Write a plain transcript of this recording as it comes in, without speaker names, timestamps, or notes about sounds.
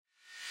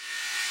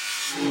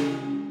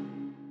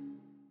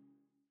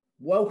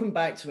Welcome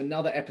back to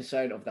another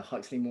episode of the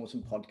Huxley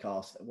Morton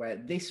podcast, where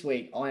this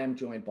week I am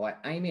joined by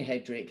Amy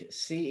Hedrick,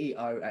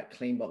 CEO at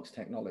Cleanbox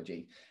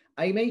Technology.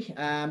 Amy,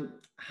 how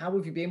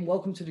have you been?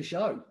 Welcome to the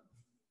show.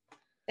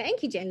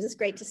 Thank you, James. It's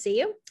great to see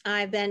you.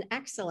 I've been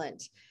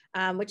excellent,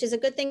 which is a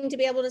good thing to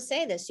be able to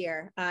say this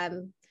year.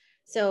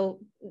 So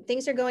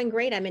things are going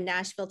great. I'm in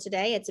Nashville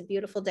today. It's a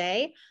beautiful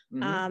day,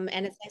 and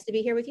it's nice to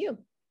be here with you.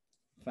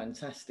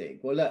 Fantastic.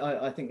 Well, look,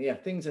 I think,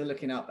 things are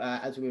looking up.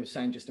 As we were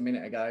saying just a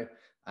minute ago,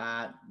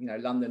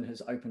 London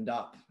has opened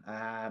up.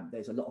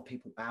 There's a lot of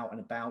people out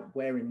and about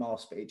wearing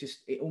masks, but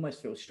it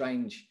almost feels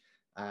strange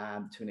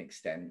to an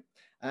extent.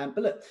 But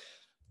look,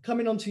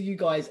 coming on to you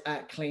guys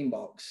at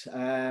Cleanbox,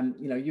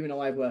 you and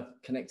I were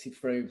connected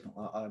through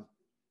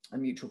a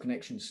mutual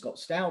connection, Scott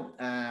Stout.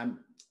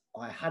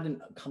 I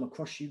hadn't come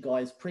across you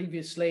guys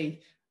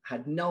previously,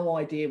 had no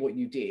idea what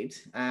you did,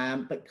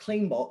 but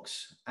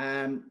Cleanbox,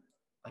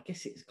 I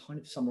guess it kind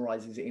of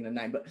summarizes it in a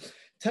name, but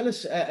tell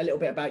us a little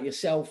bit about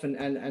yourself and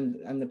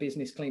the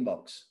business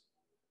Cleanbox.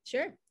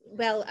 Sure.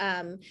 Well,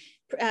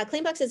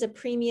 Cleanbox is a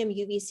premium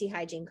UVC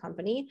hygiene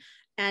company.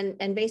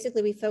 And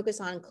basically we focus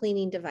on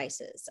cleaning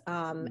devices,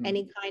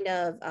 any kind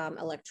of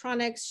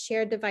electronics,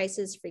 shared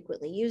devices,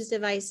 frequently used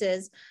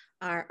devices.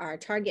 Our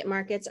target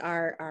markets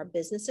are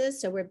businesses.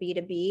 So we're a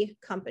B2B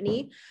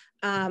company,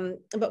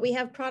 but we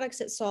have products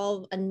that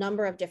solve a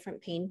number of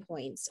different pain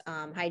points,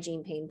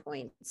 hygiene pain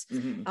points,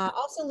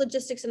 also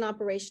logistics and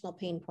operational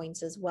pain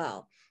points as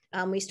well.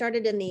 We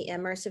started in the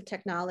immersive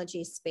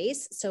technology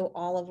space. So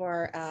all of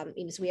our,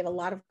 so we have a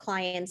lot of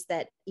clients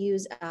that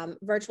use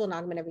virtual and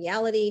augmented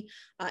reality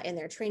in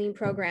their training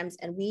programs,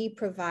 and we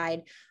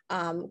provide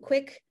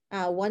quick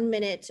 1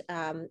 minute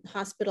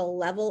hospital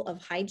level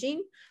of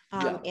hygiene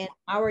in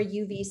our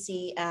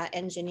UVC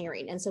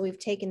engineering. And so we've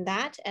taken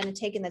that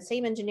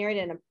same engineering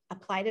and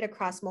applied it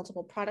across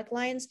multiple product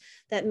lines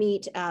that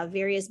meet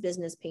various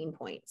business pain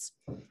points.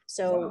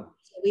 So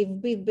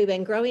we've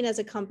been growing as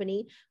a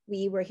company.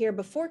 We were here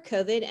before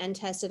COVID and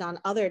tested on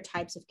other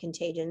types of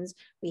contagions.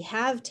 We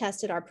have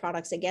tested our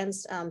products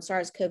against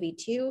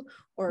SARS-CoV-2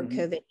 or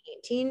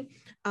COVID-19,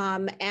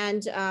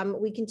 and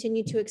we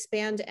continue to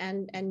expand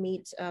and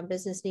meet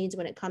business needs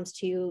when it comes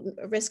to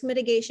risk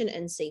mitigation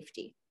and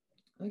safety.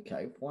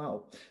 Okay,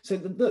 wow. So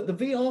the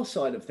VR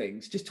side of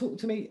things, just talk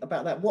to me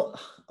about that.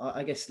 What,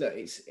 I guess, look,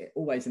 it's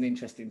always an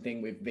interesting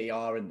thing with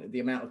VR and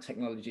the amount of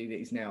technology that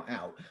is now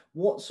out.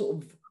 What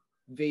sort of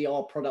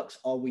VR products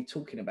are we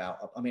talking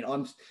about? I mean,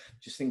 I'm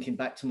just thinking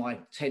back to my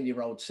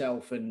 10-year-old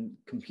self and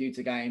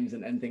computer games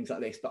and things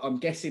like this, but I'm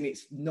guessing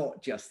it's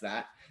not just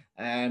that.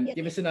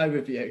 Give us an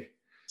overview.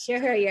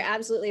 Sure, you're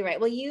absolutely right.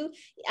 Well,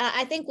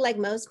 I think like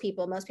most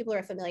people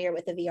are familiar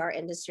with the VR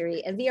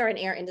industry and VR and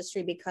AR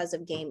industry because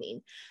of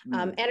gaming.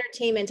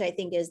 Entertainment, I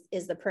think,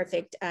 is the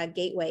perfect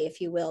gateway,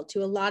 if you will,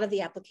 to a lot of the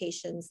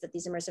applications that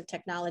these immersive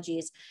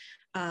technologies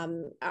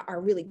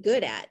are really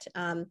good at.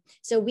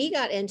 So we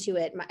got into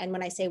it, and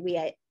when I say we,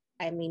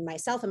 I mean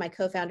myself and my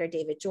co-founder,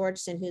 David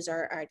Georgeson, who's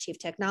our chief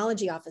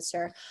technology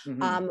officer.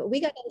 We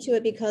got into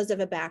it because of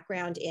a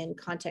background in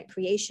content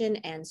creation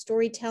and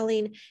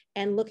storytelling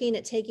and looking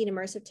at taking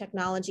immersive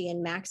technology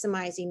and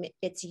maximizing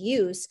its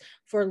use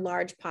for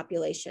large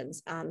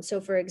populations.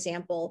 So for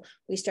example,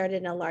 we started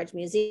in a large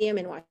museum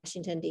in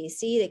Washington,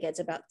 D.C. that gets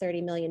about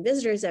 30 million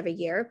visitors every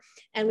year.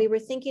 And we were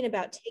thinking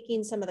about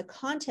taking some of the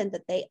content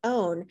that they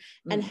own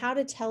and how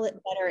to tell it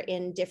better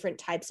in different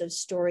types of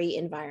story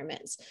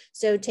environments.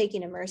 So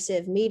taking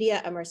immersive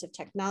media, immersive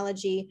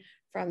technology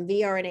from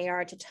VR and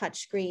AR to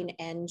touchscreen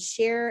and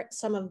share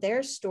some of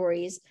their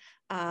stories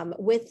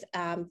with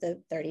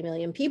the 30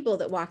 million people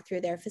that walk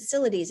through their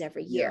facilities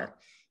every year.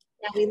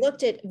 Now, we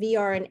looked at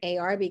VR and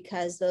AR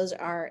because those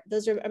are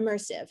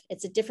immersive.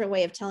 It's a different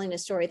way of telling a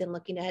story than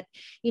looking at,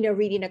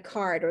 reading a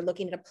card or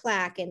looking at a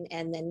plaque, and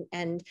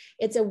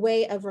it's a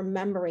way of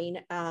remembering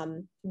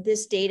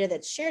this data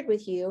that's shared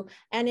with you.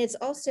 And it's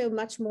also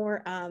much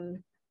more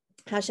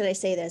how should I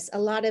say this? A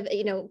lot of,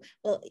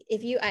 well,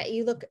 if you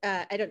look,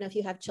 I don't know if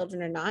you have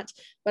children or not,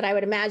 but I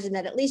would imagine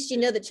that at least,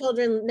 the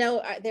children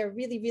know they're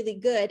really, really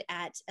good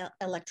at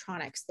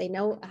electronics. They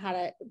know how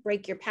to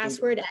break your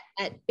password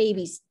at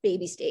baby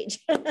stage.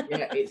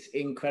 Yeah, it's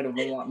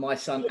incredible. My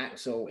son,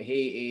 Axel,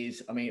 he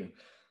is,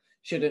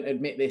 shouldn't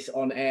admit this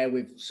on air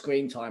with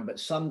screen time, but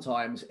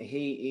sometimes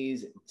he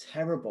is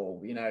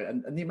terrible,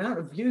 and the amount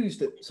of views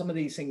that some of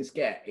these things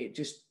get, it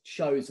just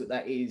shows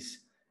that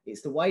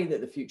it's the way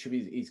that the future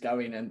is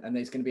going, and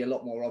there's going to be a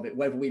lot more of it,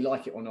 whether we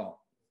like it or not.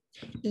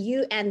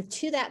 And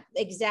to that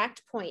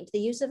exact point, the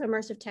use of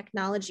immersive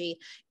technology,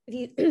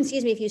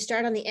 if you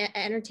start on the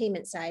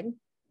entertainment side,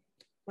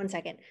 1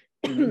 second,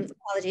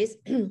 apologies.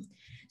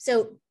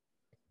 So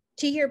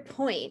to your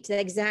point, the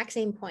exact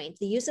same point,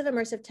 the use of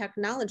immersive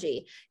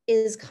technology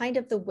is kind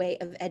of the way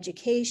of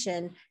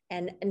education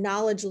and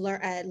knowledge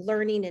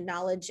learning and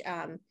knowledge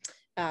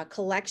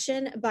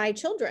collection by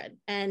children.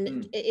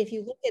 And if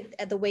you look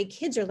at the way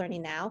kids are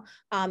learning now,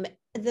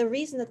 the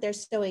reason that they're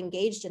so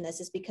engaged in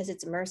this is because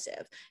it's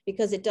immersive,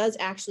 because it does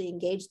actually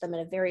engage them in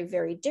a very,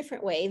 very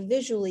different way,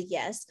 visually,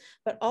 yes,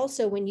 but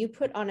also when you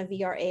put on a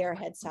VR AR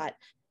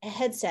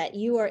headset,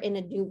 you are in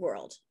a new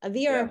world. A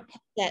VR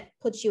headset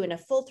puts you in a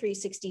full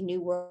 360 new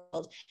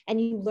world,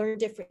 and you learn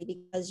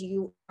differently because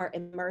you are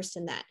immersed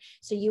in that.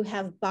 So you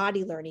have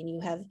body learning, you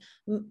have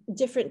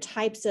different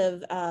types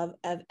of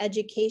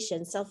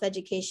education,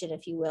 self-education,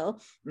 if you will,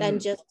 than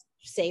just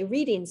say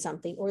reading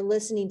something or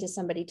listening to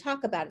somebody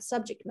talk about a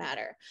subject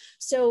matter.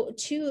 So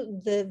to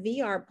the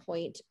VR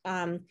point,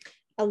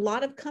 a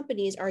lot of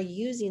companies are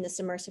using this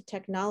immersive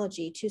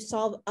technology to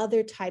solve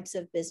other types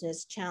of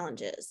business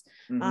challenges,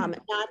 not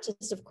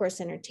just, of course,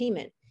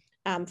 entertainment.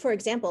 For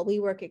example, we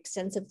work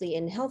extensively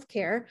in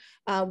healthcare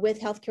with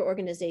healthcare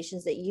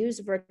organizations that use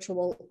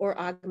virtual or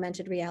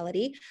augmented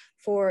reality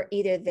for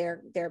either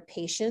their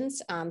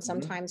patients,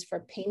 sometimes for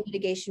pain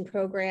mitigation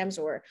programs,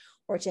 or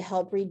to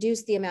help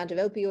reduce the amount of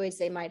opioids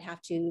they might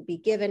have to be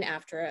given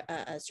after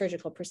a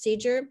surgical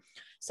procedure.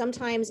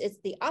 Sometimes it's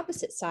the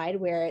opposite side,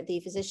 where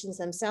the physicians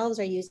themselves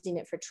are using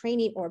it for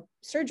training or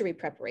surgery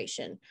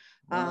preparation.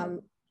 Wow.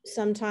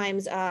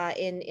 Sometimes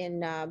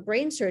in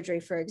brain surgery,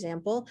 for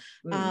example,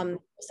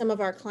 some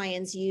of our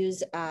clients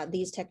use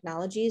these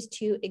technologies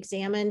to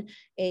examine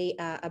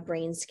a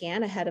brain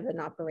scan ahead of an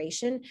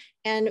operation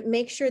and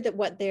make sure that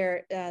what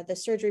the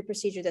surgery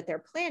procedure that they're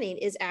planning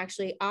is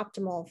actually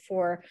optimal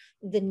for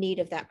the need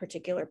of that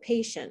particular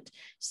patient.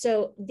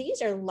 So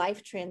these are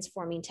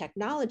life-transforming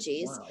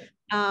technologies. Wow.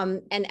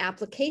 And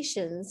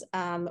applications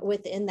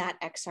within that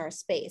XR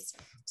space.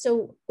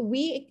 So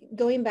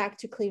going back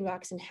to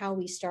Cleanbox and how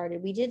we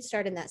started, we did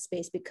start in that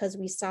space because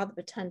we saw the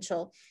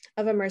potential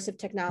of immersive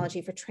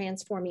technology for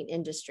transforming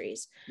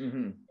industries,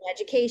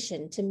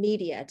 education, to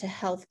media, to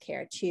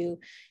healthcare,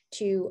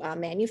 to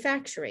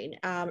manufacturing,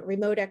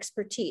 remote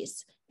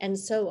expertise, and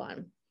so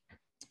on.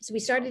 So we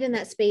started in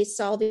that space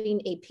solving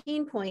a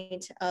pain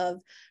point of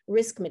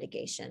risk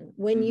mitigation.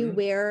 When you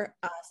wear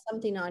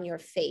something on your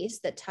face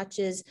that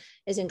is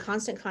in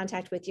constant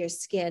contact with your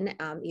skin,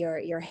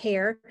 your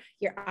hair,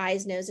 your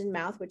eyes, nose, and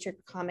mouth, which are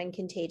common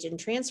contagion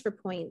transfer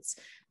points,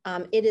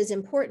 it is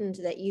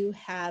important that you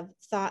have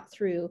thought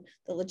through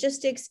the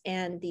logistics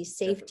and the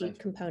safety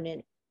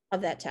component of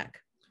that tech.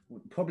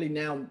 Probably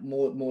now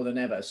more than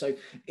ever. So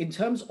in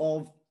terms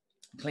of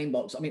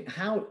Cleanbox, I mean,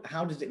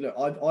 how does it look?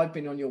 I've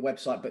been on your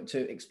website, but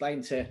to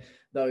explain to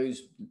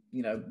those,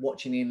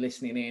 watching in,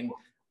 listening in,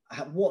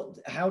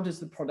 how does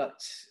the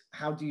product,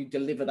 how do you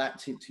deliver that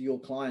to your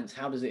clients?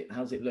 How does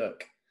it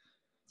look?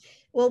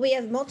 Well, we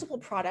have multiple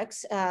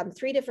products,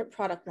 3 different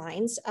product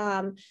lines.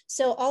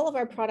 So all of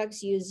our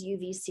products use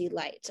UVC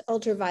light,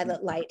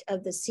 ultraviolet light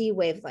of the C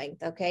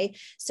wavelength. Okay,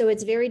 so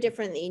it's very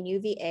different than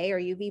UVA or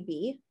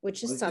UVB,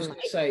 which is sunlight.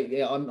 Just say,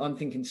 yeah, I'm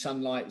thinking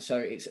sunlight. So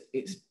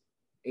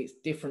it's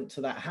different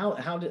to that.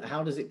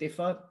 How does it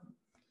differ?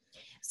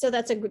 So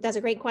that's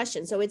a great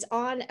question. So it's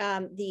on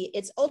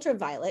it's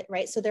ultraviolet,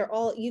 right? So they're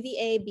all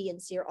UVA, B,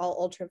 and C are all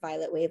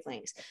ultraviolet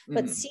wavelengths,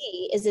 but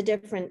C is a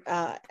different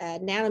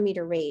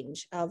nanometer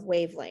range of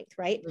wavelength,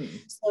 right?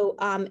 So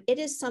it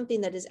is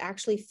something that is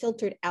actually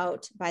filtered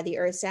out by the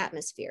Earth's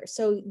atmosphere.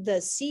 So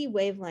the C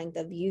wavelength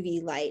of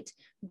UV light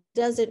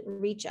doesn't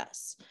reach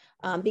us.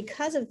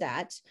 Because of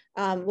that,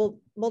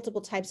 multiple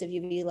types of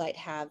UV light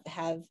have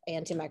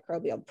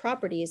antimicrobial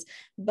properties,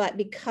 but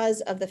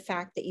because of the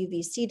fact that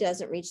UVC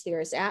doesn't reach the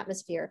Earth's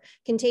atmosphere,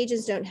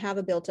 contagions don't have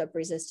a built-up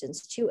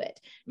resistance to it.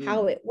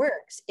 How it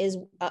works is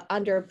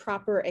under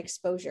proper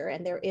exposure,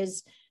 and there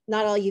is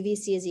not all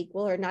UVC is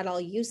equal, or not all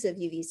use of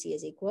UVC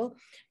is equal,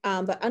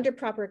 but under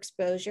proper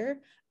exposure,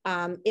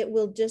 it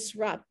will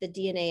disrupt the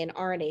DNA and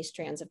RNA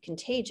strands of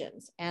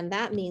contagions, and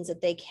that means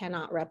that they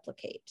cannot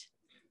replicate.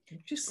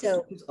 Just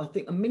so, I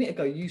think a minute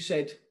ago you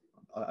said,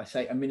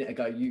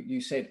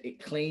 you said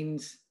it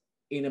cleans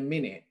in a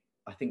minute.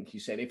 I think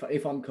you said,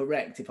 if I'm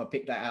correct, if I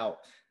picked that out.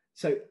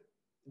 So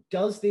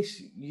does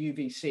this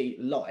UVC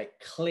light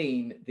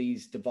clean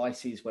these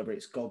devices, whether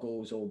it's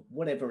goggles or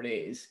whatever it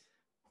is,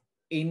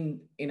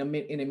 in a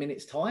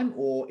minute's time,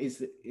 or is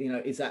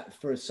that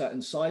for a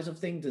certain size of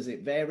thing? Does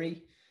it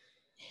vary?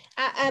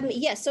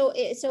 Yeah.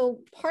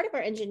 So part of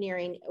our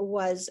engineering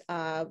was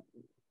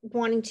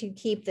wanting to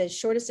keep the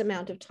shortest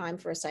amount of time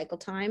for a cycle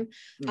time,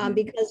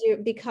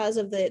 because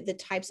of the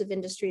types of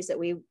industries that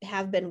we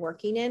have been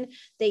working in.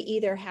 They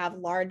either have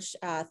large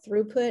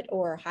throughput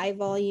or high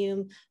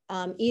volume.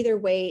 Either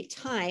way,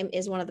 time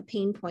is one of the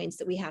pain points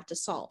that we have to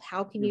solve.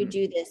 How can you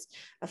do this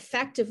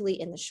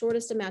effectively in the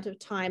shortest amount of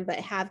time, but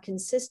have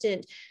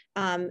consistent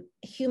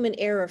human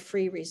error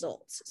free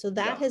results? So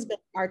that has been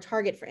our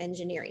target for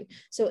engineering.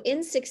 So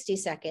in 60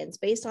 seconds,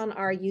 based on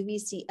our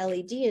UVC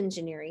LED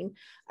engineering,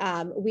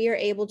 we are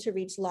able to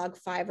reach log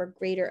 5 or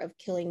greater of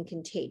killing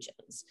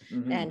contagions.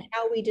 And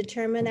how we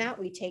determine that,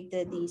 we take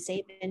the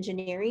same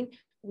engineering,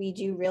 we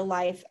do real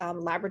life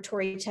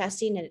laboratory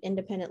testing in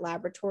independent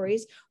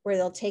laboratories where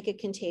they'll take a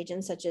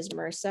contagion such as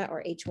MRSA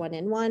or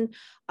H1N1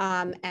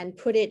 and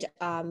put it,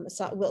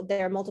 well,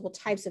 there are multiple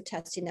types of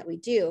testing that we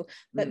do,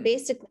 but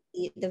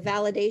basically the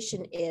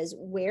validation is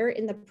where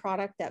in the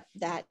product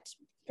that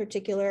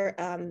particular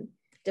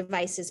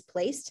device is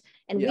placed,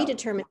 and we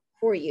determine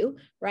for you,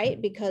 right?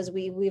 Because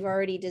we've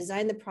already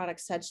designed the product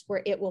such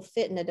where it will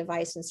fit in a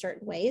device in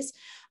certain ways.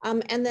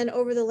 And then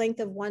over the length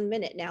of 1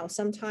 minute. Now,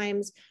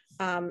 sometimes,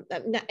 and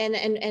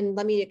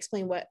let me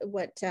explain what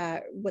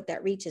that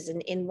reaches.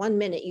 In 1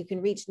 minute, you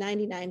can reach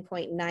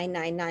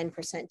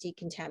 99.999%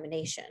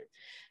 decontamination,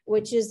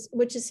 which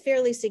is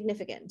fairly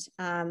significant.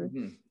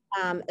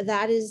 That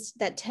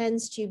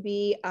tends to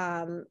be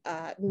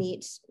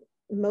meet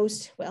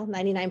most, well,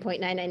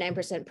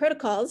 99.999%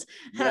 protocols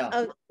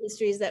of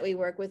industries that we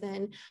work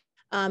within,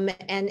 and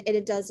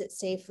it does it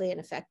safely and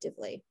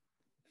effectively.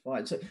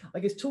 Right. So I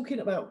guess talking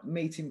about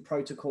meeting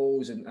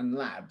protocols and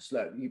labs,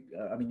 look,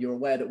 I mean, you're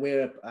aware that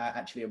we're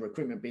actually a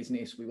recruitment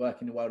business. We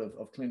work in the world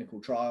of clinical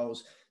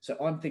trials. So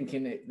I'm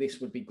thinking that this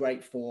would be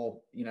great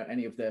for,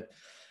 any of the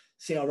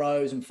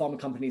CROs and pharma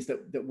companies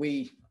that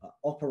we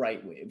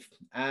operate with.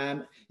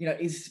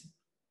 Is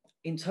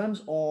in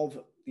terms of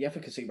the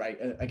efficacy rate,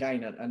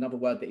 again, another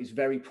word that is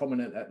very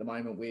prominent at the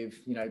moment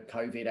with,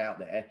 COVID out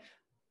there.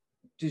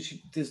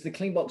 Does the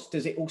Cleanbox,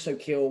 does it also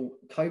kill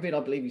COVID? I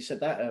believe you said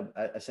that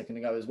a second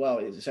ago as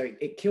well. So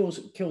it kills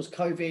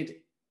COVID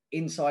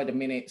inside a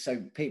minute.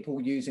 So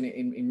people using it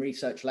in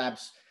research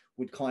labs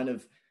would kind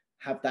of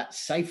have that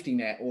safety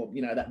net, or,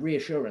 that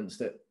reassurance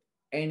that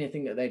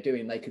anything that they're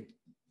doing, they could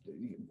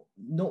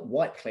not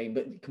wipe clean,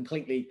 but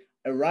completely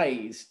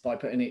erase by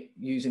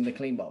using the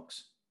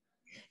Cleanbox.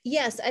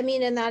 Yes, I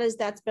mean, and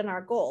that's been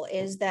our goal,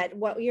 is that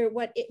what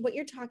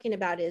you're talking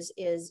about is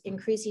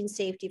increasing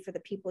safety for the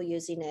people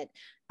using it,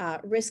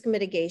 risk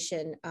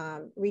mitigation,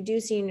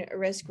 reducing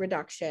risk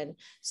reduction.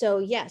 So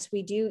yes,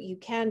 you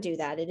can do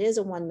that. It is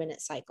a 1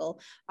 minute cycle.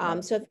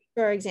 So if,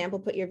 for example,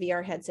 put your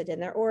VR headset in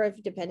there, or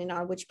if depending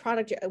on which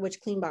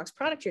Cleanbox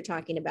product you're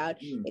talking about,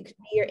 it could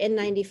be your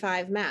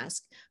N95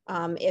 mask.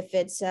 If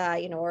it's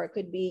or it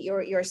could be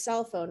your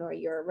cell phone or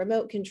your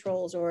remote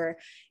controls, or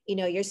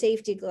your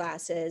safety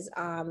glasses,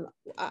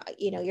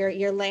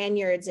 your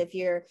lanyards, if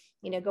you're,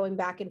 going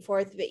back and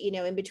forth, but,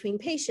 in between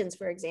patients,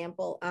 for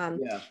example.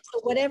 So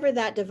whatever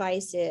that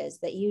device is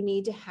that you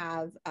need to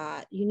have,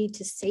 you need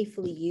to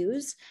safely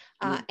use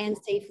and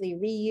safely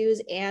reuse,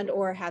 and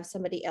or have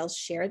somebody else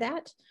share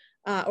that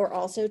or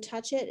also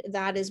touch it.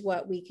 That is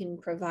what we can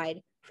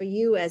provide for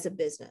you as a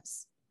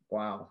business.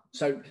 Wow.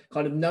 So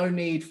kind of no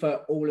need for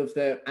all of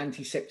the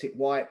antiseptic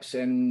wipes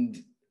and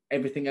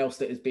everything else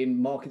that has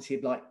been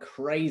marketed like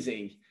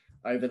crazy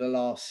over the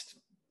last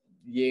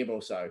year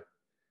or so.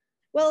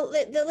 Well,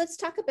 let's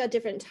talk about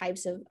different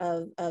types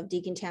of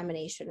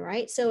decontamination,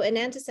 right? So an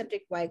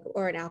antiseptic wipe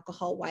or an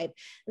alcohol wipe,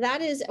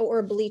 or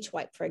a bleach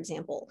wipe, for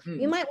example,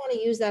 you might want to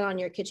use that on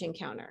your kitchen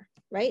counter,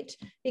 right?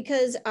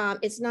 Because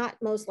it's not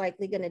most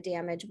likely going to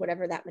damage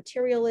whatever that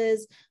material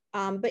is.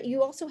 But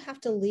you also have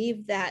to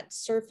leave that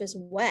surface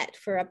wet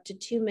for up to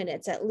 2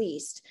 minutes at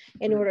least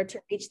in order to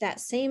reach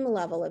that same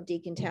level of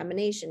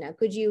decontamination. Now,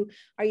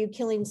 are you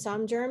killing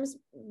some germs?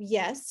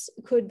 Yes.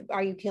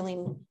 Are you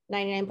killing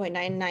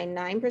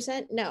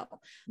 99.999%? No.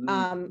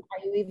 Are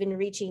you even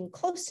reaching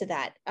close to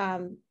that?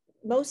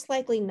 Most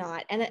likely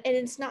not. And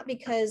it's not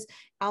because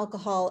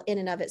alcohol in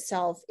and of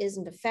itself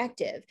isn't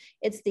effective.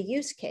 It's the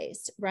use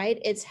case, right?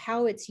 It's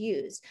how it's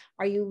used.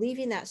 Are you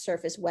leaving that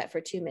surface wet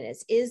for 2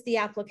 minutes? Is the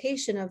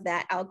application of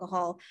that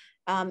alcohol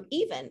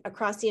even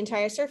across the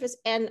entire surface?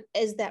 And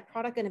is that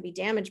product going to be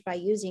damaged by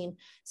using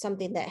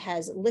something that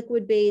has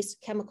liquid base,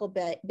 chemical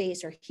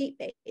base, or heat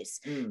base?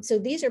 So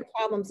these are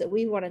problems that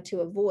we wanted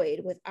to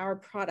avoid with our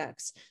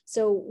products.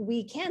 So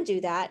we can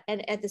do that.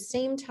 And at the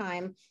same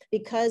time,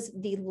 because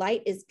the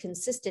light is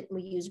consistent,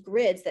 we use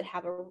grids that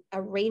have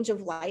a range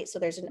of light. So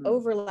there's an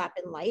overlap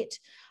in light.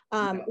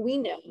 We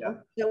know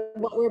that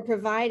what we're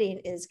providing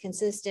is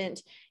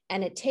consistent,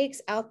 and it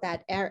takes out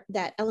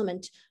that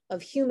element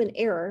of human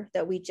error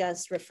that we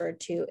just referred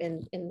to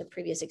in the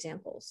previous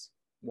examples.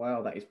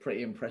 Wow, that is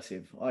pretty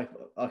impressive.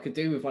 I could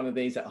do with one of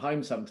these at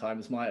home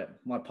sometimes. My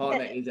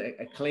partner is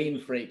a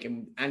clean freak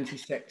and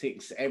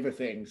antiseptics,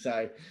 everything.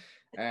 So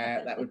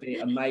that would be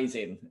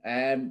amazing.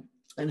 And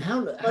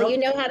how you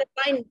know how to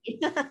find me.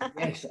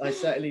 Yes, I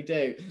certainly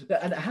do.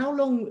 And how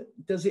long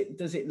does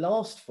it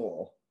last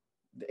for?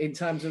 In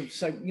terms of,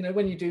 so,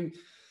 when you do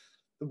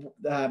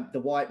the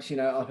wipes,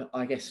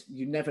 I guess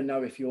you never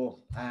know if you're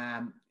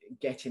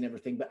getting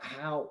everything, but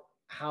how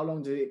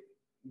long do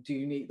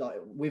you need, like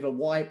with a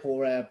wipe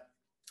or a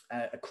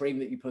cream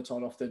that you put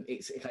on? Often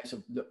it's a case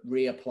of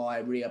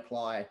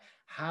reapply.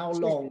 How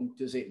long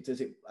does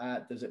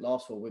it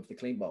last for with the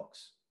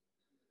Cleanbox?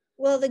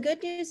 Well, the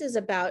good news is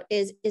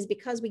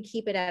because we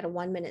keep it at a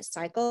 1 minute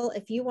cycle.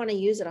 If you want to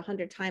use it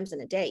 100 times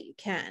in a day, you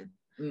can.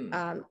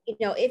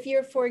 If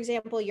you're, for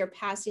example, you're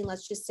passing,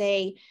 let's just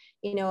say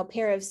you know, a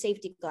pair of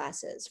safety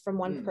glasses from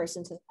one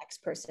person to the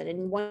next person,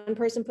 and one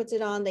person puts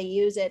it on, they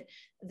use it,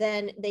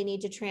 then they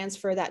need to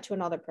transfer that to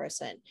another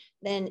person.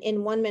 Then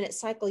in 1 minute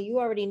cycle, you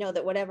already know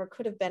that whatever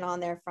could have been on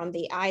there from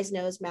the eyes,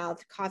 nose,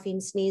 mouth, coughing,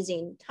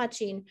 sneezing,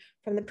 touching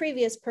from the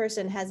previous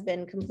person has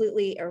been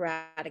completely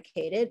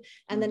eradicated.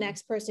 And the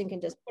next person can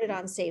just put it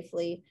on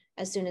safely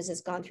as soon as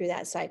it's gone through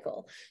that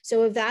cycle.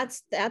 So if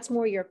that's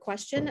more your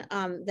question,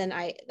 then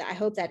I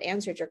hope that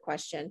answered your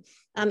question.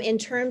 In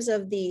terms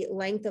of the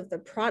length of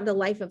the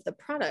life of the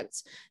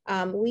products,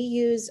 we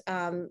use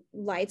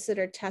lights that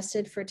are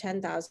tested for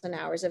 10,000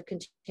 hours of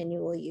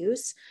continual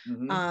use.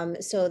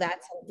 So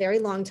that's a very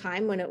long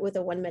time with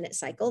a 1 minute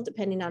cycle,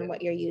 depending on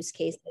what your use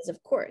case is,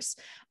 of course.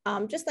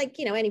 Just like,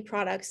 you know, any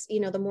products,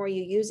 you know, the more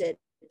you use it,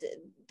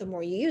 the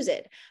more you use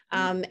it.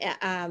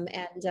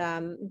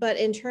 But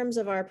in terms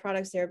of our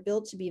products, they're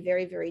built to be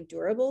very, very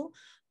durable.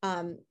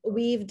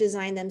 We've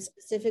designed them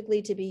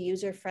specifically to be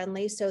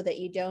user-friendly so that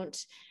you don't,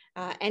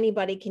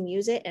 anybody can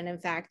use it. And in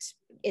fact,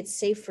 it's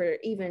safe for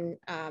even,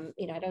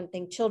 you know, I don't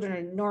think children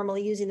are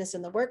normally using this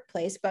in the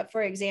workplace, but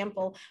for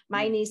example,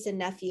 my niece and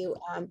nephew,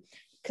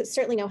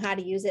 certainly know how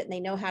to use it, and they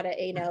know how to,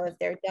 you know, if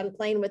they're done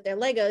playing with their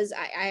Legos,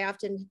 I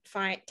often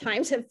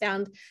have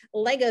found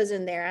Legos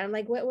in there. I'm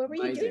like, what were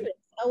you doing?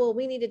 Oh, well,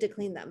 we needed to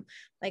clean them.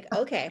 Like,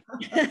 okay.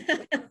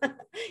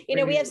 You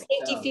know, we have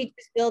safety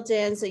features built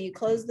in. So you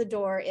close the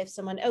door. If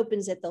someone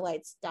opens it, the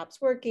light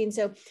stops working.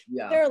 So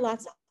there are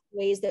lots of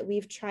ways that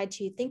we've tried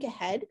to think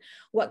ahead.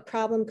 What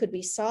problem could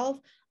we solve?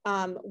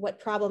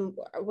 What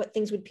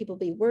things would people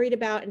be worried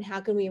about? And how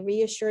can we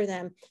reassure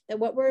them that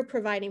what we're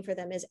providing for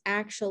them is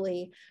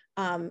actually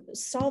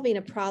solving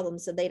a problem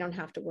so they don't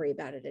have to worry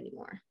about it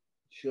anymore?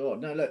 Sure.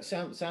 No, look,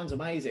 sounds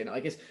amazing.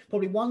 I guess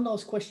probably one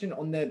last question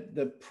on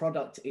the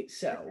product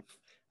itself,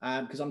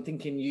 because I'm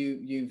thinking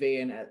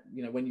UV, and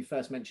you know, when you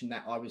first mentioned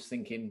that, I was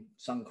thinking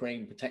sun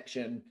cream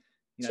protection,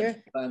 you know,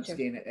 burnt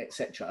skin,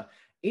 etc.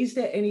 Is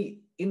there any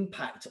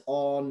impact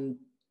on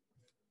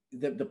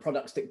the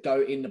products that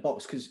go in the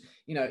box? Because,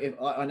 you know, if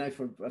I know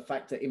for a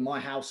fact that in my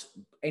house,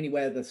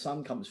 anywhere the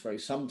sun comes through,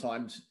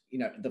 sometimes, you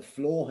know, the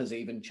floor has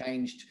even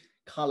changed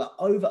color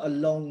over a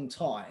long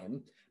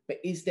time. But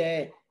is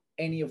there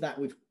any of that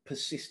with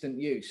persistent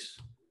use?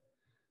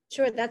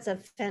 Sure, that's a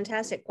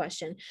fantastic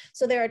question.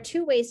 So there are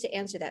two ways to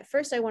answer that.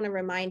 First, I want to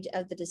remind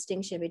of the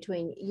distinction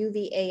between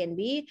UVA and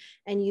B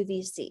and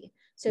UVC.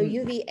 So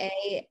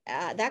UVA,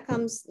 that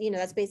comes, you know,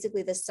 that's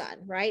basically the sun,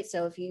 right?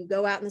 So if you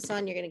go out in the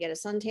sun, you're going to get a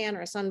suntan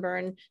or a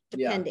sunburn,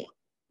 depending.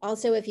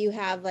 Also, if you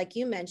have, like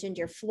you mentioned,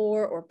 your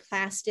floor or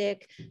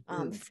plastic,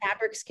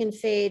 fabrics can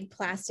fade,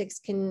 plastics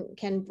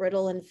can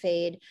brittle and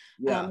fade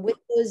with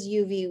those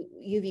UV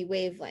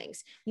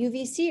wavelengths.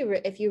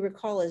 UVC, if you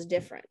recall, is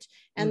different.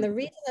 And the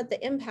reason that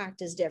the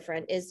impact is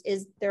different is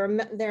there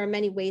are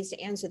many ways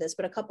to answer this,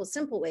 but a couple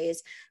simple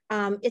ways.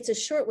 It's a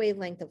short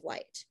wavelength of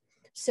light.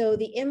 So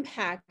the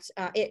impact,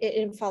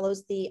 it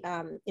follows the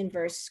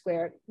inverse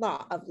square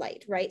law of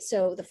light, right?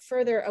 So the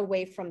further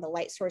away from the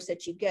light source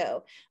that you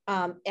go,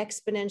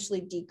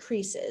 exponentially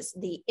decreases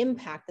the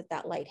impact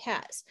that light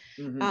has.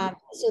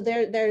 So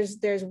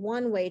there's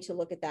one way to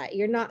look at that.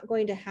 You're not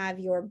going to have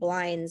your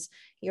blinds,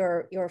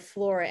 your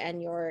floor,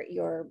 and your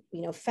you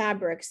know,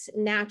 fabrics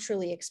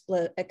naturally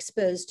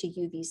exposed to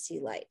UVC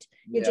light.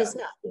 You're just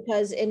not,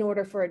 because in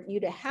order for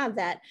you to have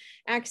that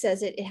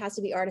access, it has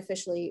to be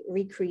artificially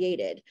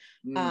recreated.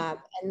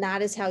 And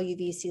that is how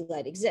UVC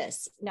light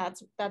exists. Now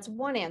that's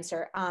one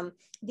answer.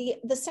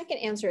 The second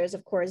answer is,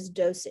 of course,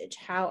 dosage.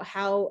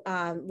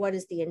 What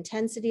is the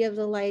intensity of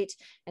the light,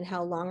 and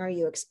how long are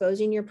you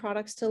exposing your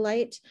products to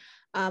light?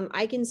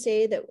 I can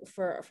say that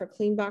for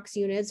Cleanbox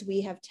units,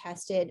 we have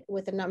tested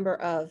with a number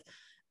of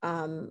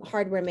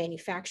hardware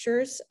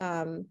manufacturers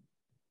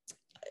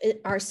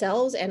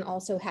ourselves, and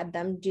also had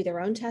them do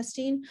their own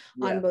testing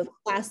on both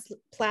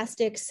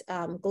plastics,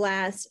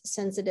 glass,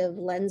 sensitive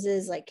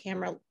lenses, like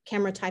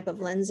camera type of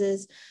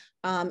lenses,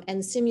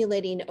 and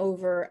simulating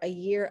over a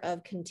year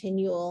of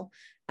continual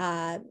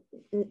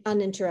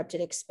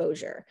uninterrupted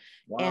exposure.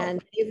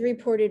 And they've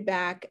reported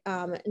back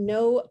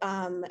no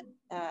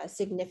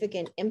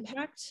significant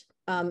impact,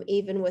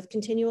 even with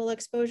continual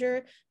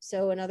exposure.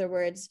 So in other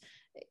words,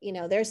 you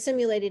know, they're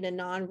simulating a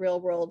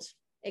non-real world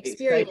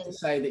experience. It's safe to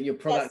say that your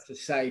products are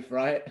safe,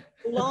 right?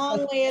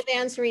 Long way of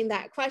answering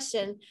that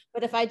question.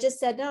 But if I just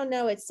said,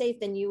 no, it's safe,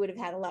 then you would have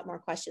had a lot more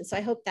questions. So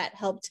I hope that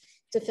helped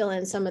to fill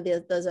in some of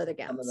those other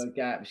gaps. Some of the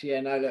gaps.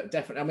 Yeah, no, look,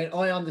 definitely. I mean,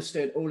 I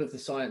understood all of the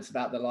science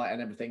about the light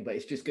and everything, but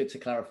it's just good to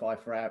clarify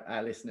for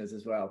our listeners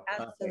as well.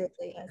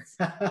 Absolutely, yes.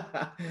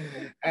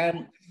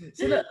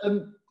 So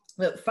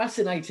look,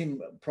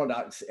 fascinating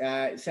products.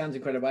 It sounds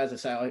incredible. As I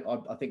say,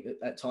 I think that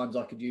at times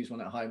I could use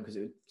one at home, because it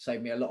would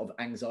save me a lot of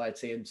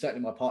anxiety, and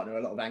certainly my partner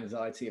a lot of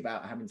anxiety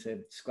about having to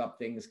scrub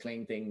things,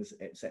 clean things,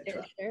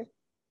 etc. Sure.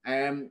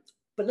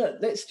 But look,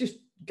 let's just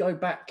go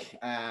back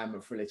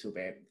for a little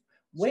bit.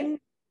 When,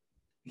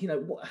 you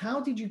know, how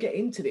did you get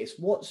into this?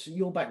 What's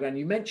your background?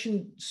 You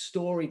mentioned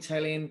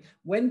storytelling.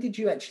 When did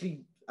you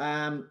actually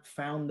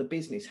found the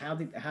business? How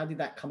did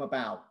that come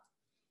about?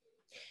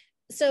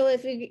 So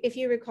if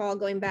you recall,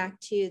 going back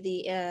to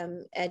the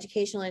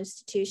educational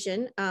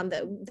institution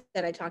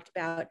that I talked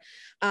about,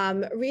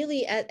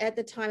 really at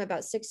the time,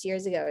 about 6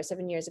 years ago or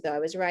 7 years ago, I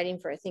was writing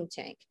for a think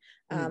tank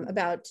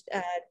about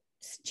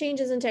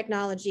changes in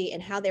technology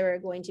and how they were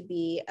going to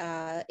be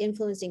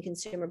influencing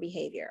consumer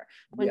behavior.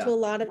 Went to a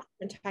lot of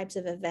different types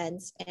of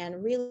events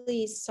and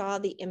really saw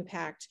the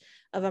impact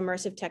of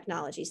immersive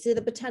technology. See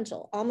the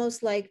potential,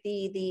 almost like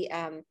the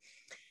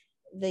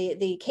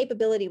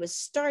capability was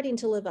starting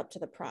to live up to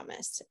the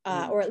promise,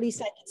 or at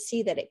least I could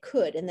see that it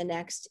could in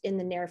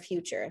the near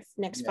future,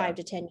 next 5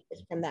 to 10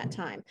 years from that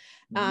time.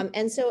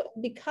 And so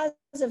because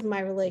of my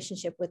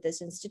relationship with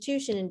this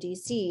institution in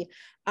DC,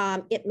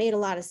 it made a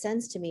lot of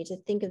sense to me to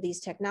think of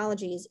these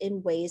technologies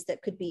in ways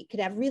that could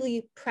have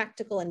really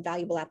practical and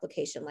valuable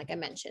application, like I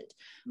mentioned.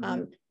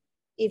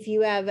 If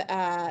you have,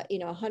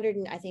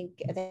 100, I think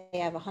they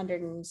have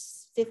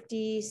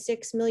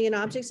 156 million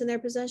objects in their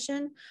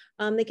possession,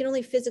 they can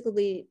only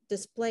physically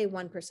display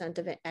 1%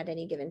 of it at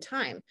any given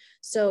time.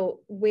 So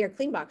where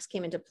Cleanbox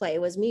came into play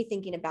was me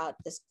thinking about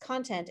this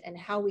content and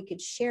how we could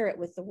share it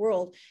with the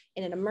world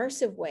in an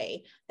immersive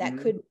way that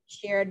could be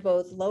shared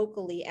both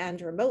locally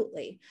and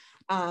remotely.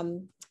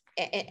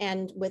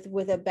 And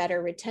with a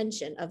better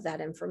retention of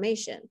that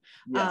information.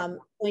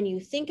 When you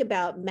think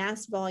about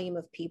mass volume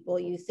of people,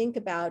 you think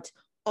about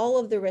all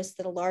of the risks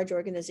that a large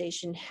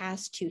organization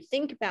has to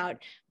think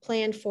about,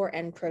 plan for,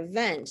 and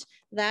prevent.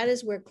 That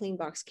is where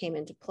Cleanbox came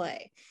into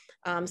play.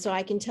 So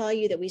I can tell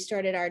you that we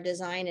started our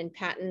design and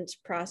patent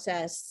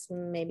process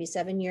maybe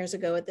 7 years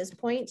ago at this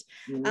point.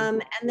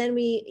 And then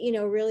we,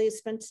 really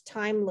spent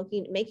time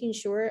making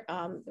sure,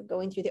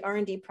 going through the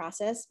R&D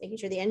process, making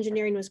sure the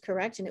engineering was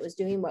correct and it was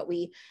doing what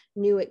we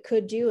knew it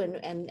could do.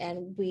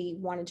 And we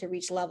wanted to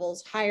reach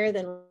levels higher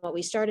than what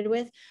we started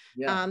with.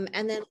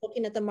 And then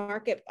looking at the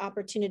market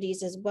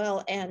opportunities as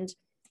well and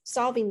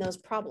solving those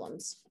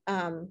problems.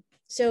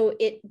 So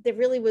it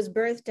really was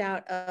birthed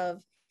out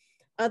of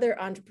other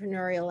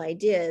entrepreneurial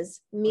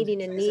ideas,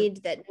 meeting a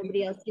need that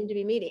nobody else seemed to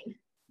be meeting.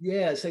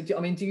 Yeah. So, I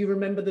mean, do you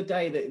remember the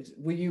day that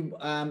were you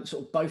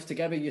sort of both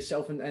together,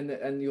 yourself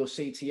and your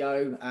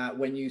CTO,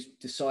 when you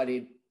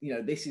decided,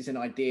 this is an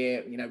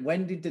idea?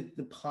 When did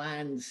the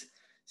plans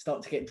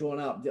start to get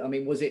drawn up? I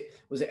mean, was it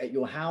at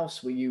your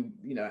house? Were you,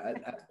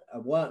 at a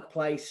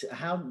workplace?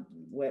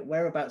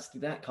 Whereabouts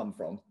did that come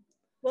from?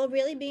 Well,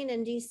 really being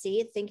in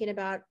DC, thinking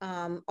about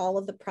all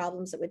of the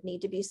problems that would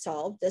need to be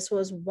solved. This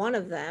was one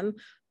of them,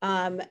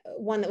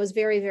 one that was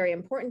very, very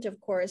important, of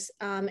course.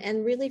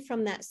 And really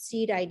from that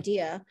seed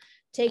idea,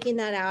 taking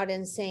that out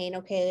and saying,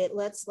 okay,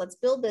 let's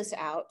build this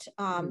out.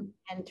 And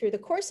through the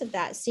course of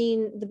that,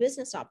 seeing the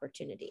business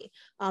opportunity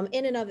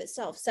in and of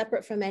itself,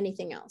 separate from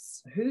anything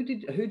else. Who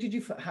did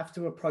you have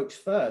to approach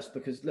first?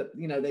 Because look,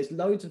 there's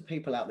loads of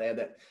people out there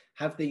that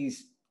have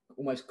these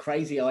almost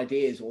crazy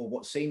ideas, or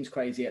what seems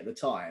crazy at the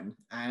time.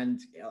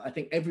 And I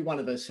think every one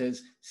of us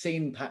has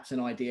seen perhaps an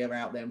idea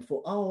out there and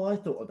thought, oh, I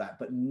thought of that,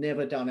 but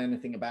never done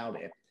anything about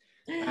it.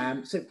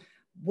 So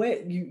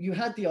where you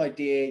had the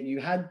idea,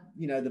 you had,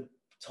 the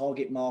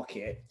target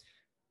market,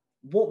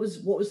 what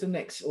was the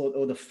next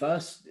or the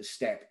first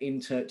step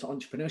into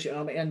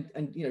entrepreneurship?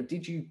 And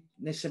did you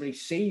necessarily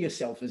see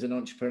yourself as an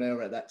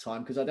entrepreneur at that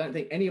time? Because I don't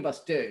think any of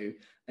us do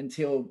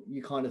until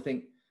you kind of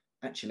think,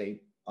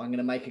 actually, I'm going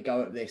to make a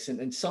go at this,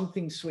 and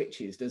something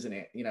switches, doesn't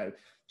it?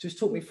 Just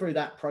talk me through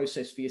that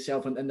process for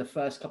yourself and the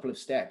first couple of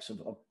steps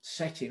of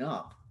setting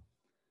up.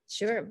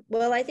 Sure.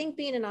 Well, I think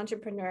being an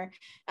entrepreneur,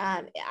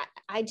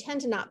 I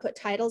tend to not put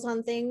titles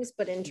on things,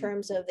 but in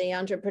terms of the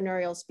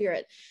entrepreneurial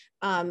spirit,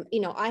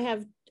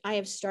 I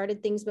have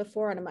started things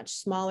before on a much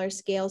smaller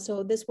scale.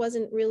 So this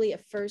wasn't really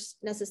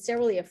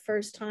necessarily a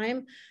first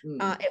time.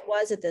 It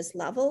was at this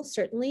level,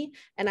 certainly.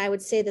 And I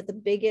would say that the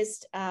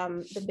biggest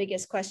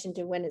question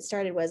to when it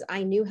started was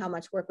I knew how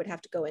much work would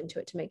have to go into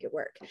it to make it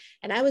work.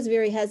 And I was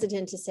very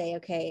hesitant to say,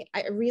 okay,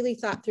 I really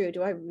thought through,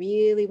 do I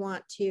really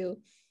want to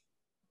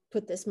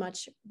put this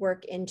much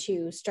work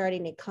into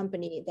starting a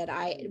company that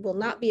will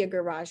not be a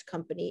garage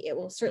company? It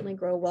will certainly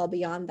grow well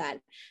beyond that.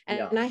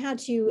 And I had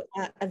to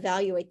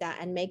evaluate that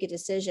and make a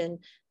decision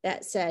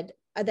that said,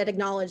 that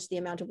acknowledged the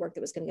amount of work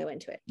that was going to go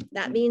into it.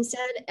 That being said,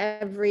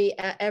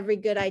 every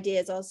good idea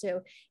is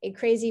also a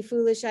crazy,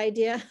 foolish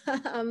idea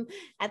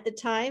at the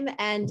time.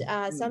 And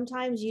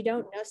sometimes you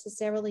don't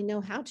necessarily know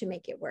how to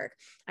make it work.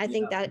 I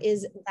think that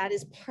is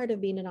part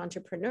of being an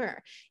entrepreneur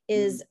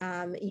is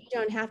you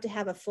don't have to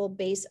have a full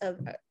base of,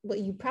 well,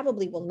 you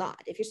probably will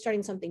not. If you're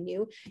starting something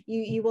new,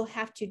 you will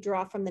have to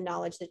draw from the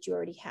knowledge that you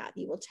already have.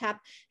 You will have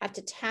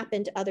to tap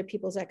into other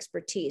people's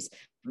expertise.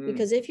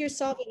 Because if you're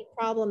solving a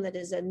problem that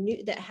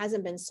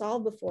hasn't been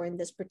solved before in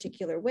this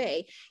particular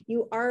way,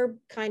 you are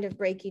kind of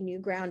breaking new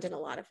ground in a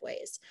lot of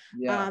ways.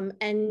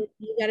 And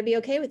you got to be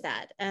okay with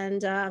that.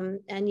 And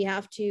you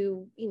have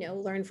to,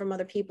 learn from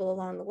other people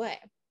along the way.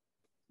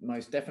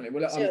 Most definitely.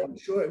 Well, I'm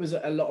sure it was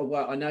a lot of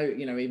work. I know,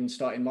 even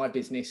starting my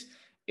business,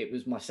 it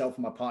was myself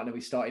and my partner.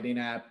 We started in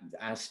our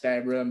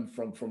spare room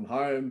from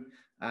home.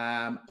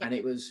 And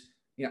it was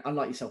you know,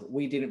 unlike yourself,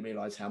 we didn't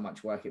realize how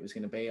much work it was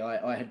going to be.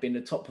 I had been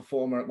the top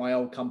performer at my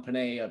old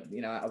company,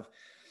 you know, out of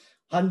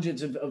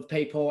hundreds of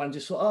people, and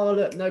just thought, oh,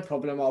 look, no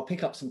problem. I'll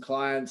pick up some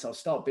clients. I'll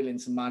start billing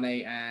some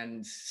money.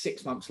 And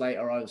 6 months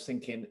later, I was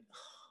thinking, oh,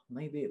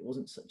 maybe it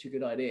wasn't such a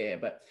good idea.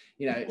 But,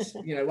 you know, it's,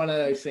 you know, one of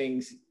those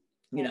things,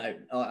 you know,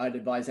 I'd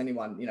advise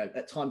anyone, you know,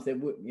 at times there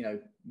would, you know,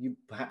 you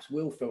perhaps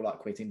will feel like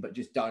quitting, but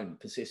just don't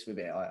persist with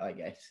it, I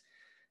guess.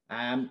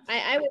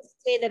 I would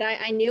say that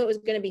I knew it was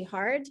going to be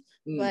hard,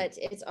 but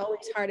it's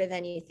always harder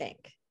than you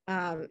think.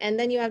 And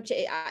then you have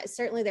to,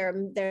 certainly there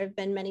have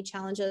been many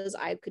challenges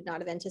I could not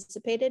have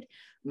anticipated,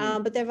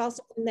 but there have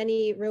also been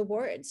many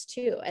rewards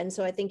too. And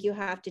so I think you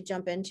have to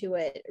jump into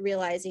it,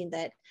 realizing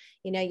that,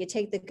 you know, you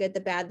take the good, the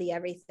bad, the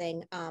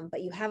everything,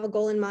 but you have a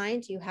goal in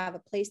mind, you have a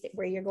place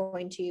where you're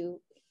going to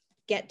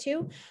get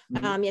to. You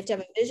have to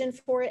have a vision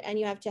for it, and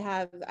you have to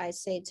have, I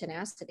say,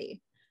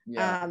 tenacity.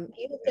 Yeah.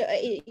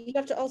 You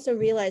have to also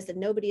realize that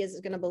nobody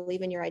is going to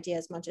believe in your idea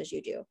as much as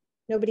you do.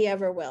 Nobody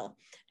ever will.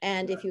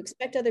 And if you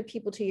expect other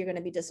people to, you're going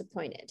to be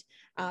disappointed.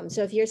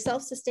 So if you're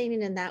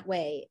self-sustaining in that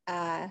way,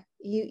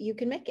 you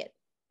can make it.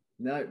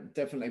 No,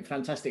 definitely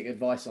fantastic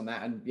advice on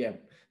that. And yeah,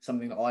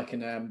 something that I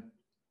can,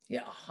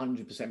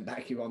 100%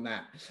 back you on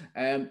that.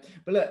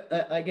 But look,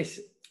 I guess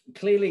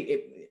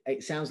clearly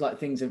it sounds like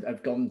things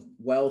have gone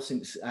well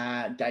since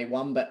day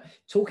one, but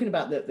talking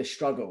about the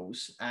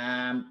struggles,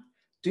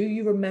 do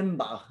you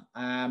remember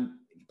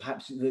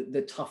perhaps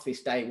the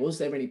toughest day? Was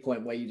there any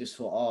point where you just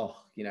thought, oh,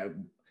 you know,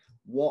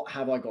 what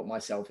have I got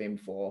myself in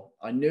for?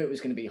 I knew it was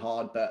going to be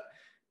hard, but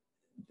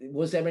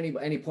was there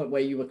any point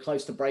where you were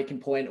close to breaking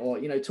point, or,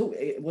 you know,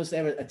 was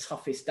there a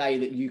toughest day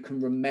that you can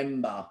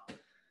remember?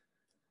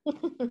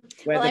 Where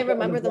well, I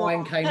remember the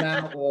wine came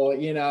out, or,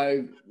 you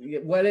know,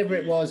 whatever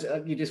it was,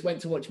 you just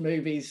went to watch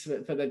movies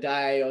for the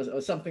day,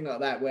 or something like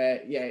that,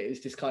 where, yeah,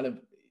 it's just kind of,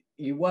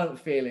 you weren't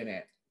feeling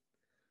it.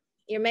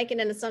 You're making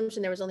an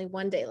assumption there was only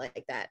one day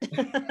like that.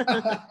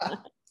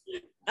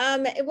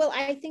 Well,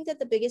 I think that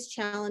the biggest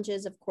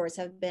challenges, of course,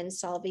 have been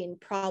solving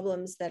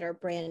problems that are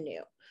brand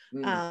new.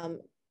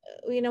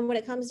 You know, when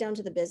it comes down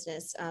to the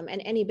business,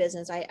 and any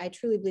business, I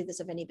truly believe this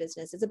of any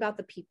business, it's about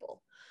the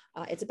people.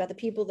 It's about the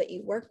people that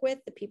you work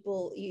with, the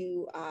people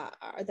you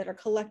that are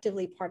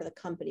collectively part of the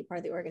company, part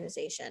of the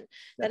organization.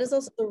 That is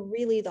also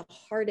really the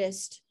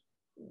hardest.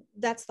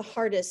 That's the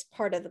hardest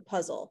part of the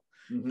puzzle.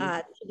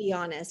 To be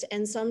honest.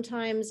 And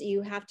sometimes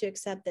you have to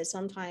accept that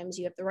sometimes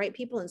you have the right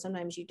people and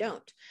sometimes you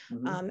don't.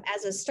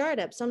 As a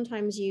startup,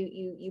 sometimes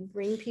you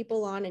bring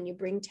people on and you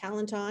bring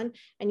talent on,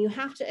 and you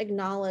have to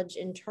acknowledge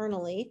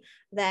internally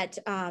that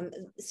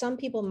some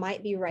people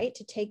might be right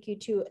to take you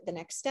to the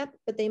next step,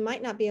 but they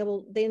might not be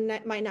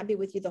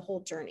with you the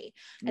whole journey.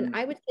 And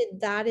I would say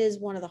that is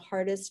one of the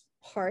hardest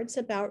parts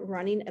about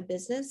running a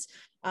business,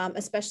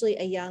 especially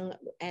a young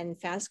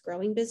and fast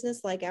growing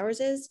business like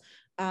ours is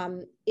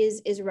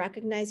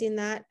recognizing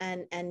that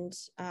and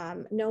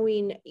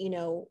knowing, you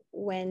know,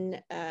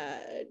 when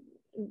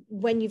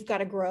you've got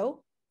to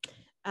grow,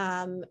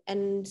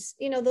 and,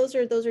 you know, those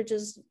are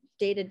just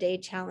day-to-day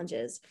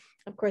challenges.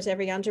 Of course,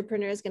 every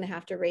entrepreneur is going to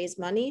have to raise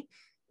money.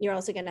 You're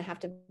also going to have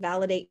to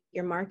validate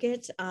your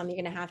market. You're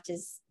going to have to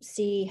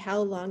see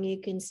how long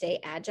you can stay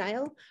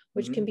agile,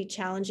 which can be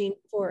challenging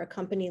for a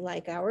company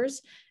like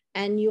ours.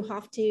 And you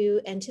have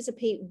to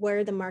anticipate where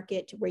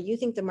you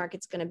think the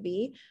market's going to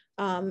be,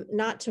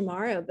 not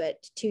tomorrow,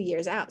 but 2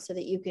 years out, so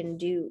that you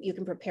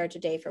can prepare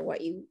today for where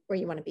you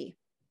want to be.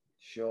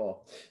 Sure.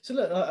 So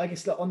look, I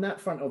guess on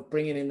that front of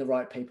bringing in the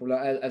right people,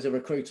 as a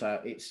recruiter,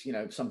 it's, you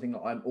know, something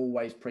that I'm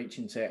always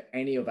preaching to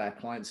any of our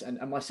clients, and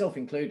myself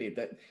included,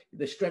 that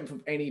the strength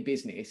of any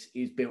business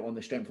is built on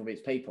the strength of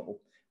its people.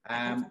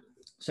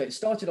 So it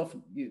started off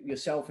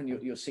yourself and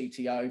your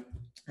CTO.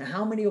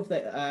 How many of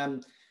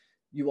the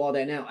you are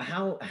there now?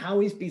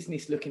 How is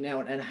business looking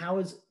now, and how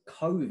has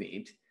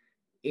COVID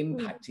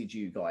impacted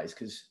you guys?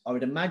 Because I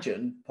would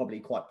imagine probably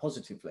quite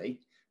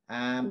positively.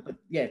 But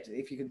yeah,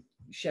 if you could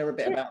share a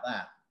bit about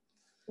that.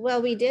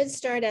 Well, we did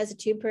start as a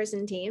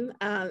 2-person team,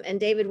 and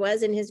David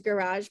was in his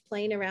garage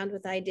playing around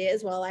with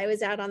ideas while I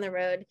was out on the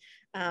road,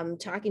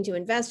 talking to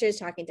investors,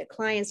 talking to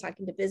clients,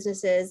 talking to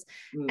businesses.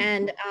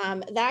 And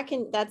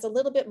that's a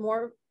little bit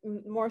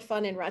more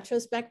fun in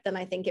retrospect than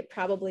I think it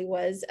probably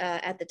was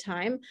at the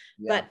time.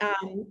 Yeah.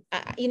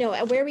 But you know,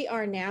 where we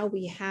are now,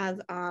 we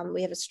have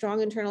a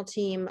strong internal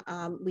team.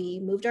 We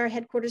moved our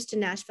headquarters to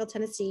Nashville,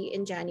 Tennessee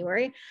in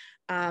January.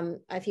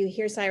 If you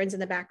hear sirens in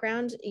the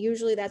background,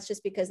 usually that's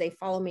just because they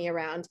follow me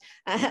around.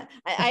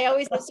 I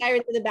always have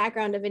sirens in the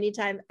background of any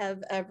time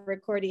of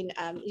recording,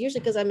 usually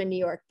because I'm in New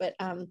York. But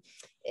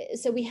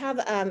so we have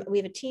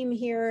a team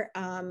here.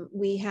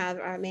 We have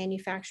our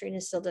manufacturing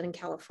is still done in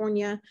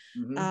California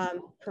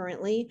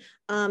currently.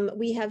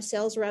 We have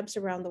sales reps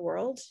around the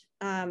world.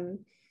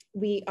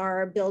 We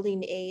are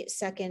building a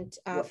second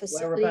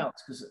facility.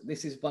 Whereabouts? Because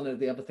this is one of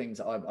the other things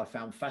that I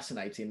found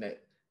fascinating,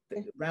 that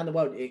around the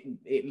world,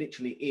 it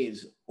literally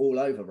is all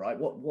over, right?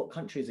 What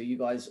countries are you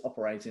guys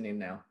operating in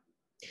now?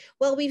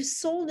 Well, we've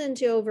sold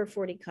into over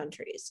 40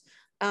 countries.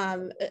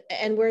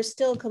 And we're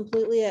still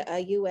completely a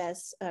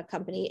US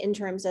company in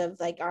terms of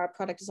like our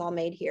product is all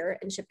made here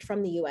and shipped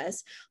from the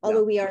US,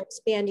 although we are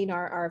expanding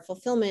our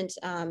fulfillment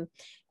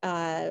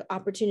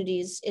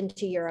opportunities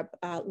into Europe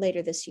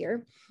later this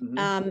year.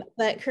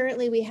 But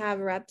currently we have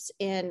reps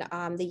in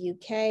the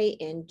UK,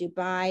 in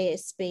Dubai,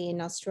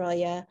 Spain,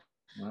 Australia,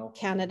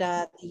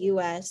 Canada, the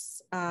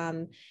US.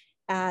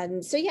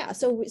 And so, yeah,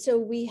 so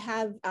we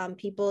have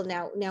people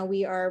now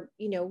we are,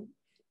 you know,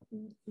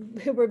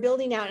 we're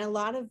building out, and a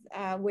lot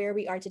of where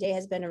we are today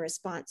has been a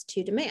response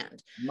to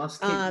demand.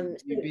 Must keep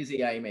you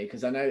busy, Amy,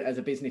 because I know as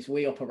a business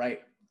we operate,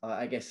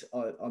 I guess,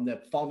 on the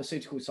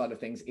pharmaceutical side of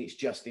things, it's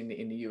just in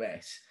the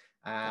US.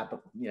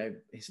 But you know,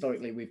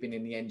 historically we've been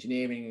in the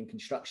engineering and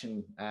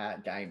construction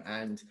game,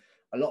 and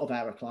a lot of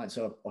our clients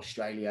are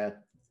Australia,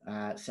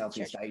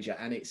 Southeast Asia,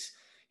 and it's,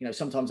 you know,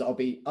 sometimes I'll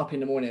be up in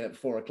the morning at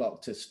 4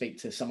 o'clock to speak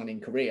to someone in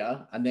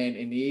Korea, and then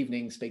in the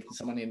evening speak to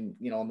someone in,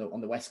 you know,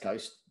 on the West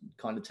Coast,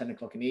 kind of 10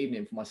 o'clock in the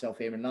evening for myself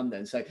here in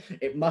London. So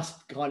it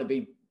must kind of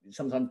be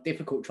sometimes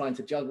difficult trying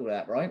to juggle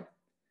that, right?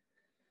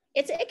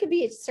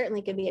 It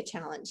certainly could be a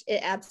challenge. It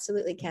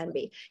absolutely can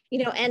be,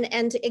 you know,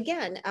 and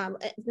again,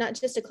 not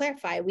just to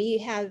clarify, we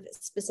have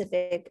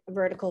specific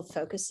vertical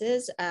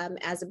focuses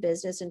as a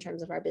business in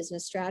terms of our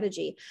business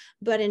strategy,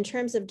 but in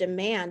terms of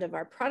demand of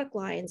our product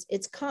lines,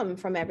 it's come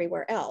from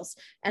everywhere else.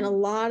 And a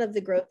lot of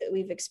the growth that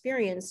we've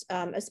experienced,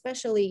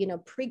 especially, you know,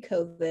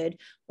 pre-COVID,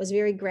 was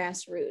very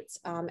grassroots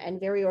and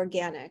very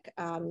organic.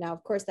 Now,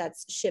 of course,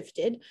 that's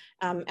shifted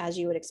as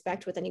you would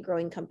expect with any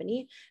growing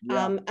company,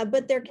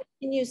 but there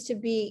continues to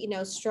be, you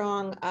know,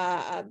 strong,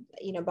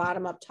 you know,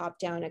 bottom up, top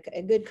down,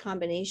 a good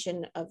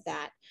combination of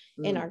that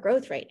in our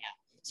growth right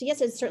now. So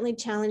yes, it's certainly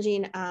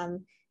challenging,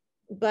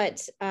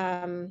 but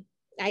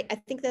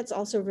I think that's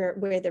also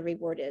where the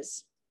reward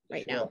is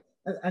right now.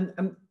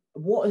 And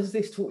what has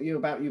this taught you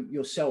about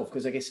yourself?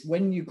 Because I guess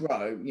when you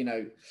grow, you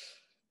know,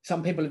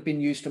 some people have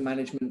been used to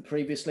management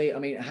previously. I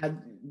mean,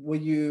 were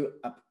you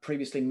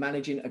previously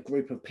managing a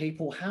group of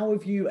people? How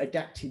have you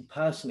adapted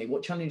personally?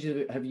 What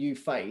challenges have you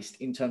faced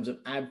in terms of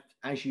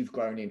as you've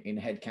grown in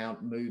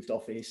headcount, moved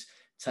office,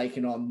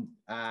 taken on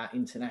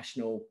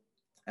international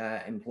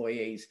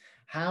employees?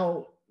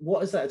 What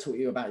has that taught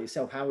you about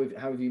yourself? How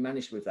have you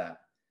managed with that?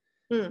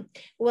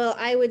 Well,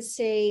 I would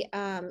say,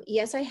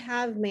 yes, I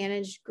have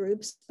managed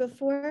groups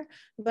before,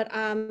 but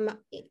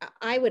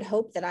I would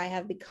hope that I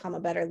have become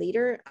a better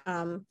leader.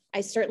 I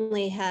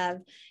certainly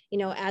have, you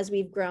know, as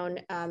we've grown,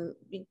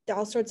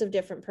 all sorts of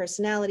different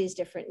personalities,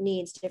 different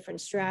needs, different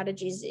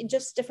strategies,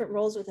 just different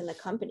roles within the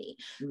company.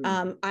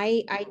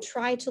 I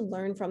try to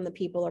learn from the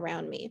people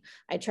around me.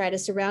 I try to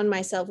surround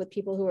myself with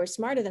people who are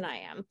smarter than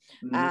I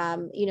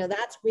am. You know,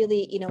 that's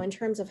really, you know, in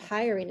terms of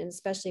hiring, and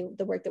especially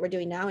the work that we're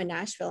doing now in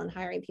Nashville and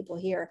hiring people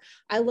here,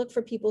 I look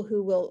for people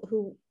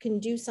who can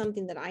do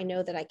something that I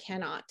know that I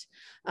cannot.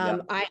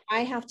 I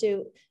have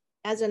to,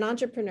 as an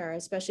entrepreneur,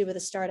 especially with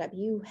a startup,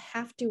 you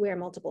have to wear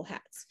multiple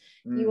hats.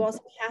 You also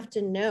have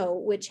to know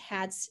which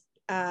hats,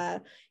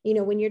 you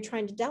know, when you're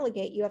trying to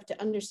delegate, you have to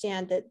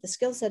understand that the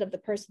skill set of the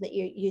person that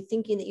you're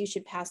thinking that you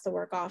should pass the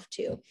work off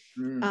to.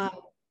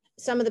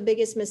 Some of the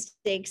biggest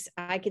mistakes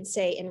I could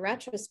say in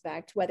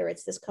retrospect, whether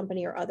it's this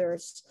company or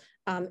others,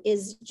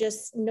 is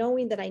just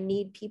knowing that I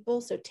need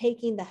people. So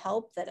taking the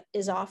help that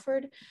is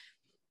offered,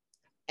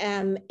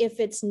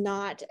 if it's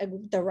not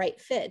the right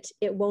fit,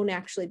 it won't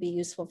actually be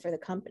useful for the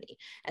company.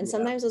 And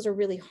sometimes those are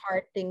really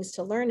hard things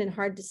to learn and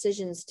hard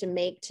decisions to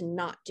make to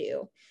not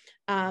do.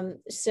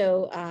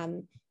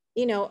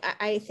 You know,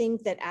 I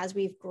think that as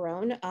we've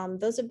grown,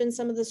 those have been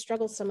some of the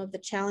struggles, some of the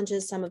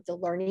challenges, some of the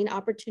learning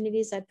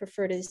opportunities I'd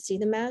prefer to see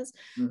them as,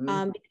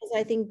 because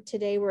I think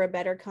today we're a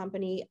better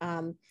company.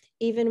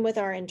 Even with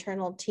our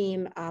internal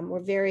team,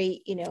 we're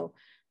very, you know,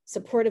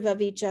 supportive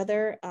of each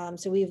other.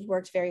 So we've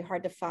worked very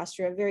hard to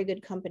foster a very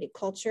good company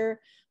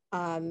culture.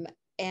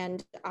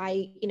 And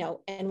you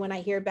know, and when I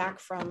hear back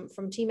from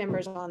team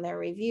members on their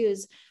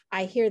reviews,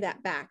 I hear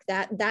that back.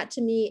 That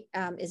to me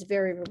is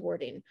very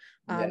rewarding.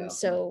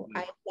 So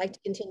I like to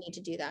continue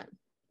to do that.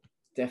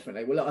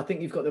 Definitely. Well, I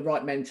think you've got the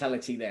right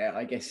mentality there.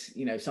 I guess,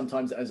 you know,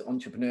 sometimes as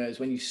entrepreneurs,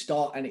 when you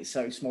start and it's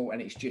so small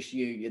and it's just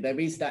you, there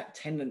is that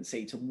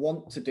tendency to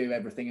want to do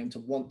everything and to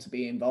want to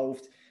be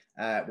involved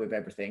with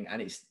everything.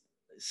 And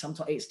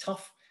sometimes it's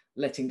tough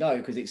letting go,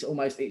 because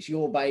it's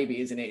your baby,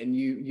 isn't it? And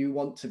you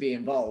want to be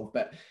involved,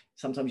 but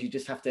sometimes you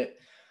just have to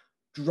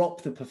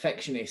drop the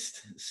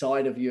perfectionist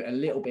side of you a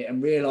little bit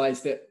and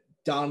realize that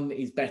done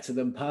is better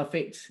than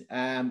perfect,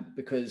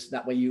 because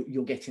that way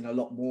you're getting a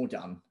lot more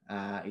done,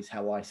 is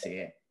how I see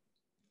it.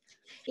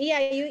 Yeah,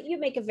 you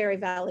make a very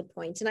valid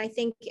point. And I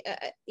think,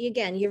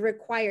 again, you're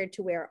required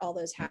to wear all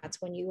those hats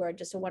when you are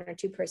just a 1 or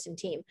 2 person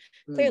team.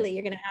 Clearly,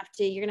 you're going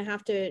to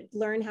have to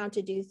learn how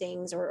to do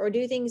things or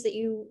do things that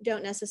you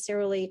don't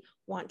necessarily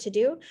want to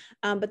do,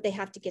 but they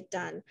have to get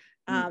done.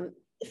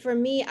 for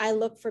me, I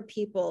look for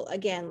people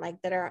again, like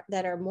that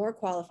are more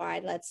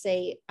qualified. Let's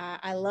say,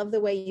 I love the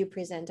way you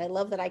present. I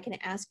love that I can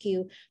ask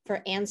you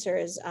for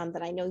answers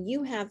that I know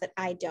you have that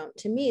I don't.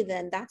 To me,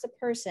 then that's a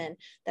person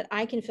that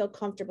I can feel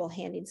comfortable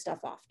handing stuff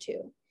off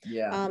to.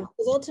 Yeah.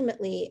 Because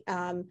ultimately,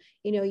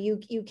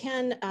 you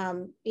can,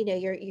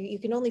 you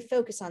can only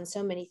focus on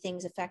so many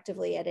things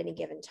effectively at any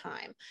given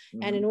time.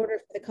 And in order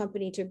for the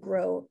company to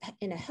grow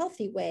in a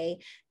healthy way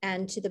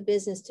and to the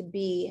business to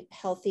be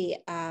healthy,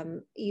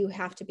 you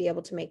have to be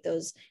able to make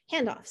those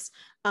handoffs.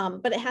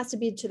 But it has to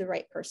be to the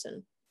right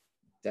person.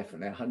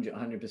 Definitely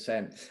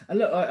 100%. And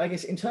look, I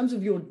guess in terms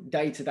of your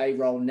day-to-day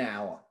role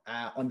now,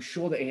 I'm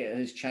sure that it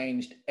has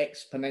changed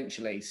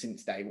exponentially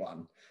since day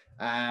one.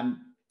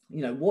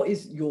 What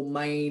is your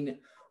main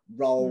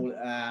role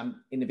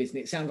in the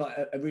business? It sounds like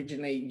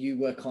originally you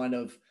were kind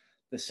of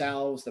the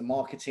sales, the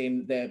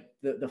marketing,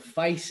 the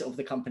face of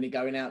the company,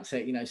 going out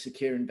to,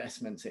 secure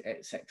investments,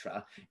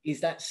 etc.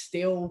 Is that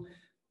still,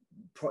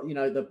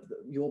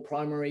 your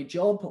primary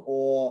job,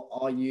 or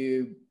are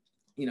you,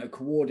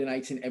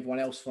 coordinating everyone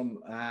else from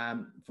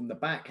the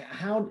back?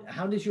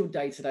 How does your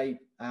day-to-day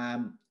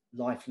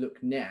life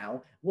look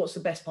now? What's the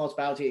best part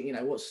about it?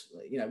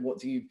 What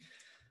do you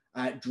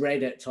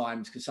dread at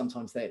times? Because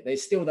sometimes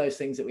there's still those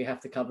things that we have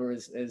to cover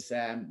as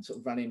sort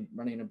of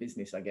running a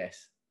business, I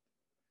guess.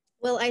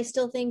 Well, I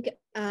still think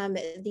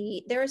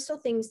there are still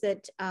things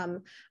that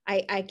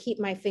I keep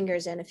my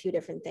fingers in a few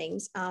different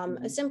things,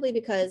 simply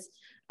because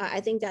I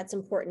think that's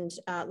important.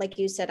 Like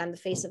you said, I'm the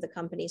face of the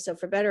company. So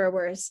for better or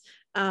worse,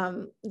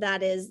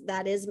 that is,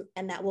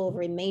 and that will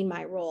remain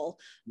my role.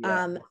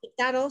 Yeah.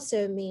 That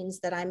also means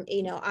that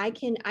I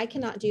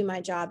cannot do my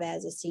job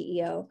as a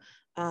CEO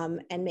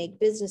and make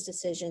business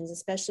decisions,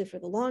 especially for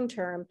the long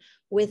term,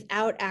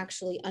 without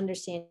actually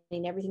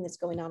understanding everything that's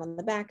going on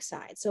the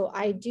backside. So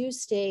I do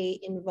stay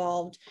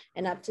involved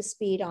and up to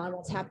speed on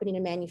what's happening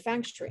in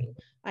manufacturing.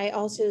 I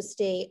also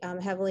stay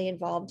heavily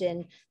involved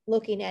in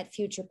looking at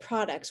future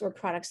products or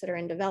products that are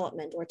in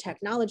development or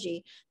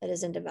technology that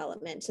is in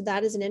development. So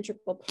that is an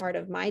integral part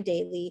of my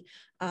daily,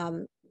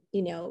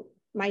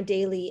 my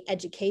daily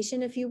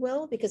education, if you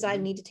will, because I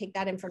need to take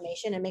that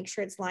information and make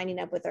sure it's lining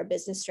up with our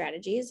business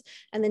strategies,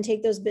 and then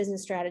take those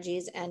business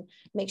strategies and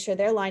make sure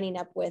they're lining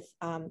up with,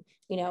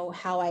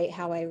 how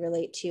I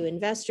relate to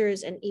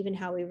investors and even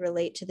how we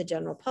relate to the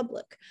general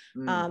public.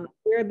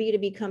 We're a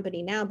B2B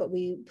company now, but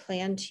we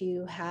plan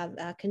to have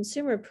a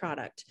consumer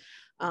product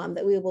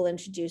that we will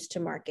introduce to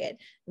market.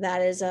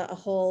 That is a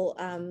whole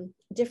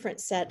different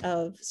set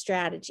of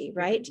strategy,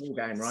 right?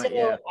 Right, so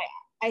yeah.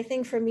 I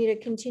think for me to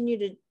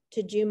continue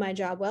to do my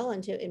job well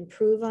and to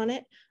improve on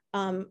it,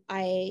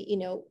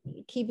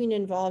 keeping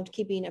involved,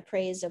 keeping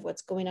appraised of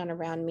what's going on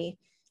around me,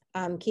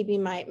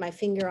 keeping my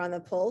finger on the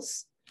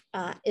pulse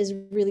is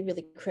really,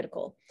 really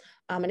critical.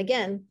 And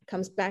again,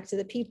 comes back to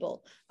the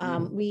people.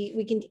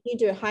 We continue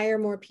to hire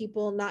more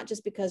people, not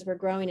just because we're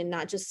growing and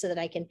not just so that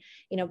I can,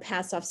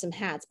 pass off some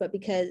hats, but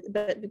because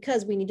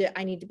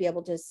I need to be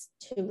able to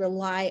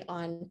rely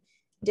on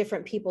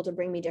different people to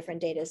bring me different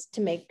data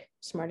to make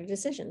smarter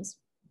decisions.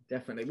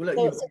 Definitely. Well,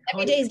 look, so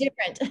every day is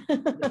different.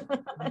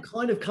 You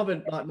kind of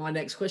covered like my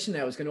next question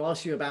there. I was going to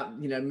ask you about,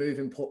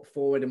 moving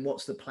forward and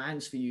what's the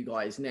plans for you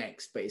guys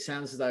next. But it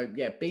sounds as though,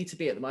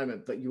 B2B at the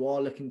moment, but you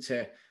are looking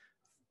to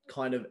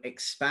kind of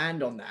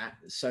expand on that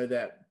so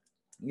that,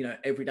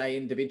 everyday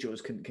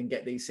individuals can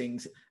get these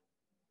things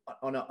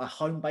on a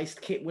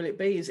home-based kit. Will it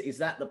be? Is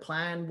that the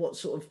plan? What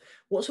sort of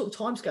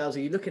timescales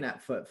are you looking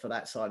at for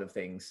that side of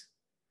things?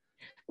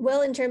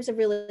 Well, in terms of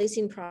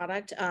releasing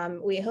product,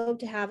 we hope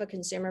to have a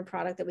consumer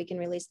product that we can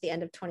release at the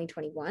end of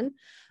 2021.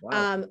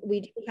 Wow.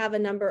 We do have a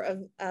number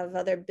of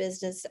other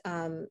businesses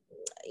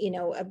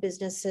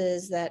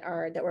that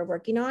we're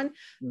working on.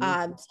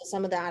 So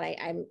some of that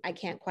I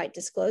can't quite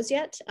disclose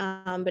yet,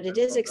 but it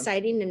is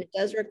exciting, and it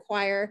does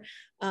require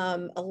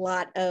a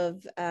lot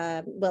of,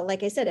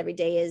 like I said, every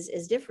day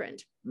is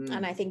different.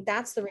 And I think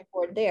that's the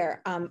reward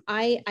there.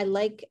 I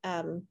like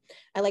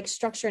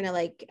structure, and I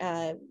like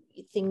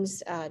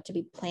things to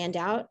be planned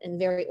out and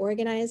very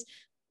organized.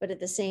 But at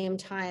the same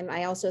time,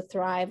 I also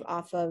thrive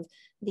off of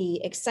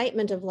the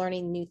excitement of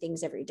learning new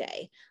things every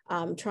day,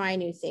 trying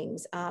new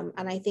things. And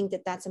I think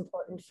that that's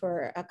important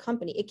for a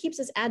company. It keeps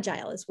us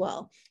agile as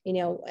well.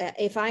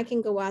 If I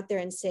can go out there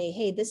and say,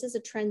 hey, this is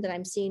a trend that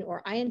I'm seeing,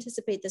 or I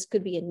anticipate this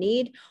could be a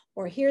need,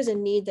 or here's a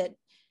need that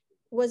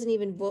wasn't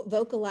even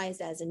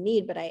vocalized as a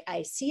need, but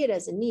I see it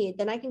as a need,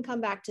 then I can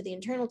come back to the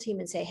internal team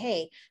and say,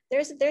 hey,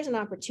 there's an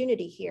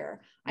opportunity here.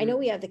 I know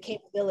we have the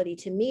capability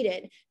to meet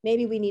it.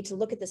 Maybe we need to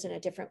look at this in a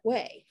different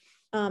way.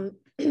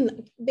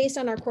 Based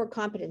on our core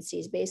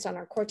competencies, based on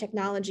our core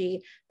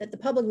technology that the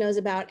public knows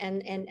about,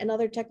 and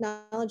other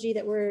technology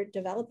that we're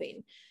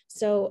developing.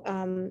 So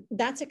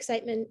that's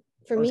excitement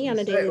for me on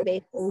a daily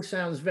basis. All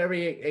sounds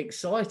very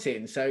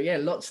exciting. So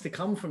lots to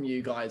come from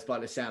you guys by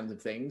the sound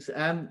of things.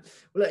 Well,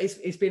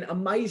 it's been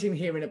amazing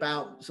hearing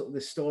about sort of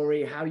the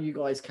story, how you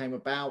guys came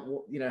about,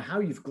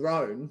 how you've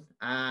grown,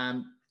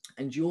 and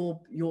and your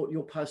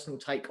personal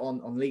take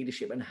on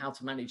leadership and how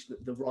to manage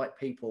the right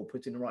people,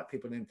 putting the right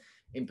people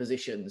in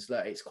positions.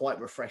 That it's quite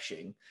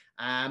refreshing.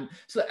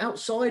 So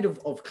outside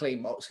of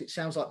Cleanbox, it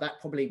sounds like that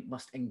probably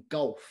must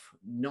engulf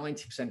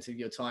 90% of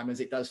your time, as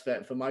it does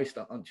for most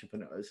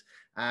entrepreneurs.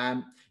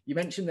 You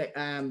mentioned that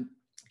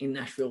in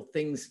Nashville,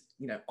 things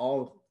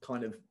are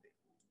kind of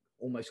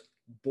almost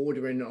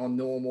bordering on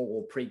normal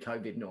or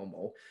pre-COVID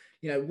normal.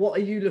 What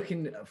are you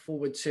looking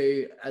forward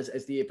to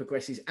as the year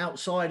progresses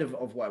outside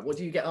of work? What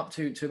do you get up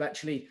to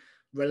actually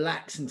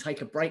relax and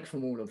take a break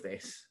from all of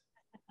this?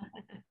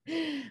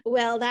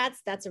 Well,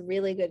 that's a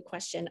really good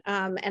question.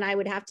 And I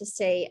would have to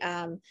say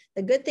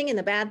the good thing and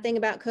the bad thing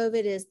about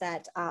COVID is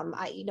that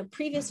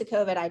previous to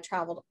COVID, I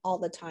traveled all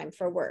the time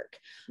for work.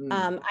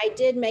 I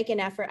did make an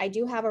effort. I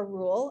do have a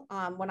rule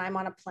when I'm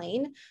on a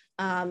plane,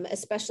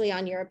 especially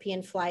on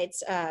European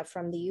flights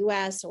from the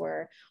US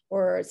or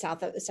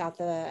South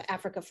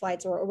Africa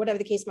flights or whatever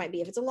the case might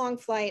be. If it's a long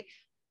flight,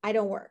 I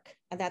don't work.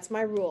 And that's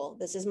my rule.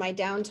 This is my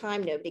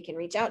downtime. Nobody can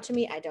reach out to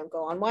me. I don't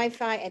go on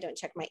Wi-Fi. I don't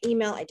check my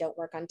email. I don't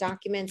work on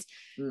documents.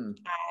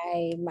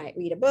 I might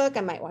read a book.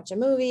 I might watch a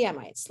movie. I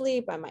might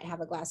sleep. I might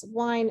have a glass of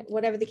wine,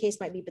 whatever the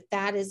case might be. But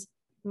that is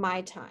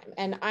my time.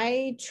 And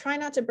I try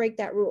not to break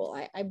that rule.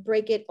 I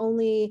break it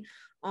only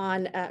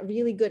on a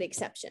really good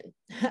exception.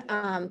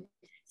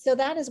 So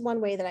that is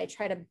one way that I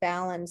try to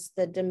balance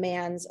the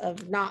demands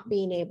of not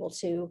being able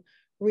to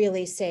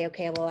really say,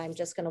 okay, well, I'm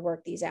just going to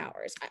work these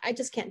hours. I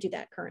just can't do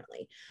that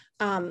currently.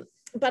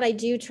 But I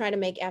do try to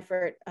make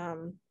effort.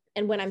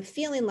 And when I'm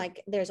feeling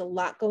like there's a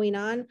lot going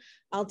on,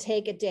 I'll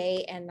take a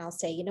day and I'll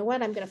say, you know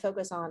what, I'm going to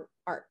focus on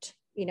art.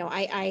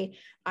 I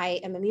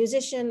am a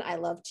musician. I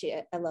love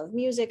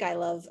music.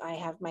 I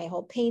have my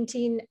whole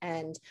painting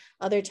and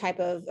other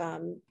type of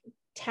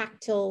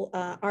tactile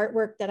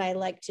artwork that I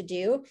like to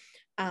do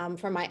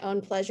for my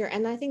own pleasure.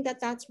 And I think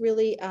that's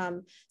really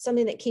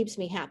something that keeps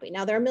me happy.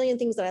 Now, there are a million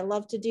things that I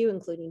love to do,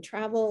 including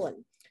travel and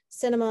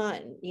cinema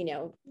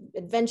and,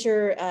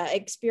 adventure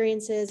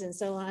experiences and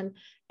so on.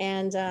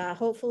 And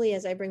hopefully,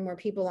 as I bring more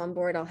people on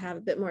board, I'll have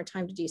a bit more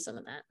time to do some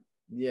of that.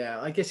 Yeah,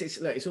 I guess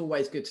it's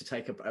always good to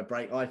take a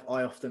break. I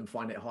often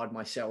find it hard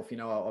myself.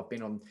 I've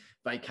been on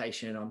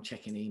vacation, I'm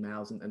checking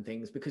emails and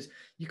things because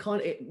you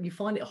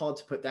find it hard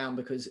to put down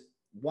because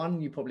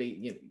one, you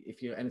probably,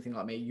 if you're anything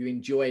like me, you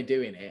enjoy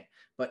doing it,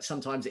 but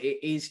sometimes it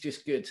is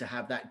just good to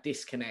have that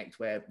disconnect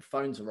where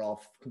phones are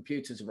off,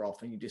 computers are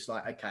off, and you're just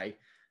like, okay,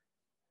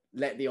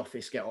 let the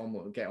office get on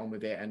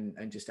with it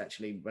and just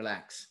actually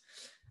relax.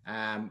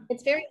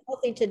 It's very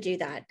healthy to do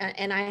that.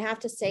 And I have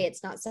to say,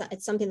 it's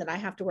something that I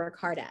have to work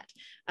hard at,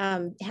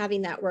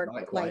 having that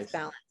work-life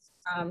balance.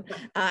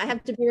 I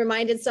have to be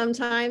reminded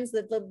sometimes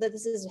that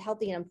this is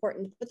healthy and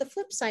important. But the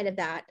flip side of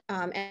that,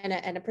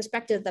 and a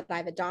perspective that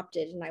I've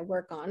adopted and I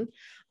work on,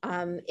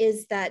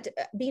 is that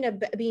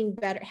being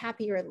better,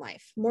 happier in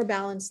life, more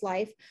balanced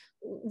life,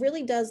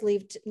 really does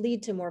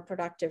lead to more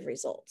productive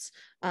results,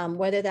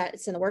 whether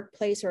that's in the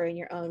workplace or in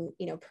your own,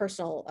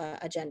 personal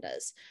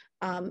agendas.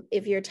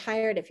 If you're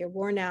tired, if you're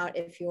worn out,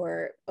 if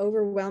you're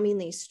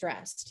overwhelmingly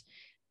stressed,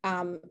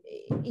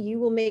 you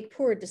will make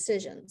poor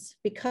decisions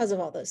because of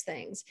all those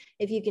things.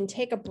 If you can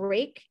take a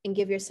break and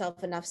give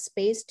yourself enough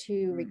space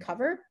to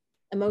recover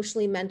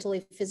emotionally,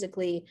 mentally,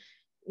 physically,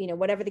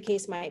 whatever the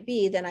case might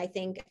be, then I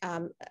think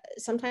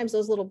sometimes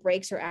those little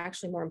breaks are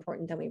actually more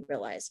important than we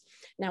realize.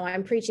 Now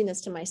I'm preaching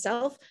this to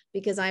myself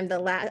because I'm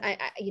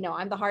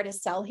I'm the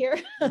hardest sell here.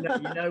 You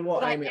know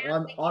what, Amy,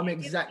 I'm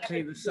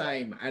exactly the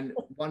same. And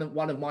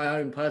one of my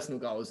own personal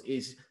goals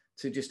is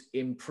to just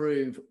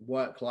improve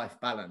work-life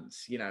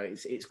balance.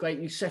 It's great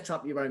you set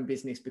up your own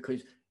business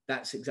because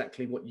that's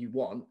exactly what you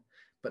want,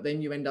 but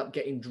then you end up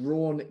getting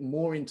drawn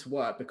more into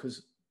work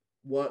because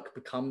work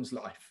becomes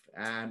life.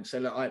 So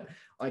look,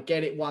 I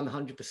get it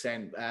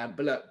 100%.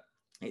 But look,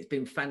 it's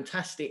been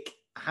fantastic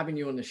having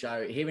you on the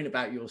show, hearing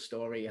about your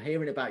story,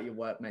 hearing about your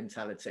work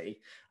mentality.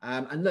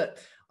 And look,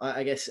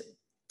 I guess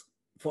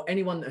for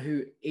anyone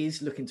who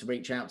is looking to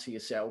reach out to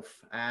yourself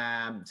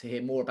to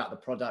hear more about the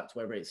product,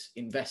 whether it's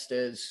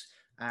investors,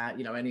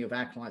 any of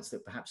our clients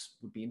that perhaps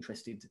would be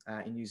interested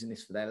in using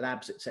this for their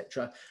labs,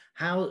 etc.,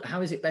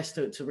 how is it best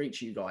to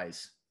reach you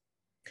guys?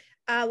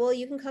 Well,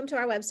 you can come to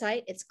our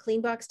website. It's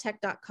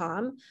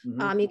cleanboxtech.com.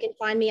 You can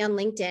find me on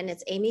LinkedIn.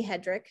 It's Amy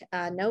Hedrick.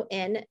 No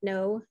N,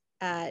 no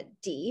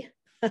D,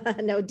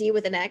 no D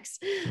with an X.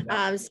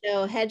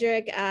 So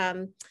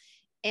Hedrick.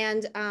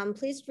 And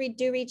please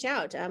do reach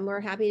out. We're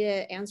happy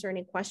to answer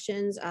any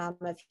questions.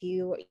 If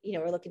you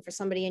are looking for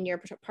somebody in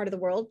your part of the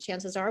world,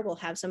 chances are we'll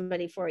have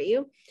somebody for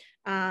you.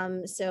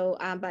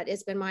 But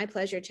it's been my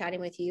pleasure chatting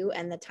with you,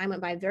 and the time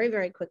went by very,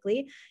 very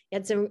quickly. You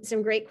had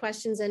some great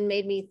questions and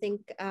made me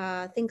think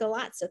a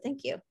lot. So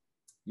thank you.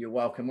 You're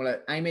welcome. Well,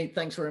 Amy,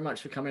 thanks very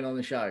much for coming on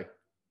the show.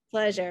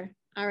 Pleasure.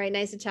 All right.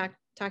 Nice to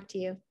talk to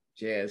you.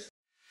 Cheers.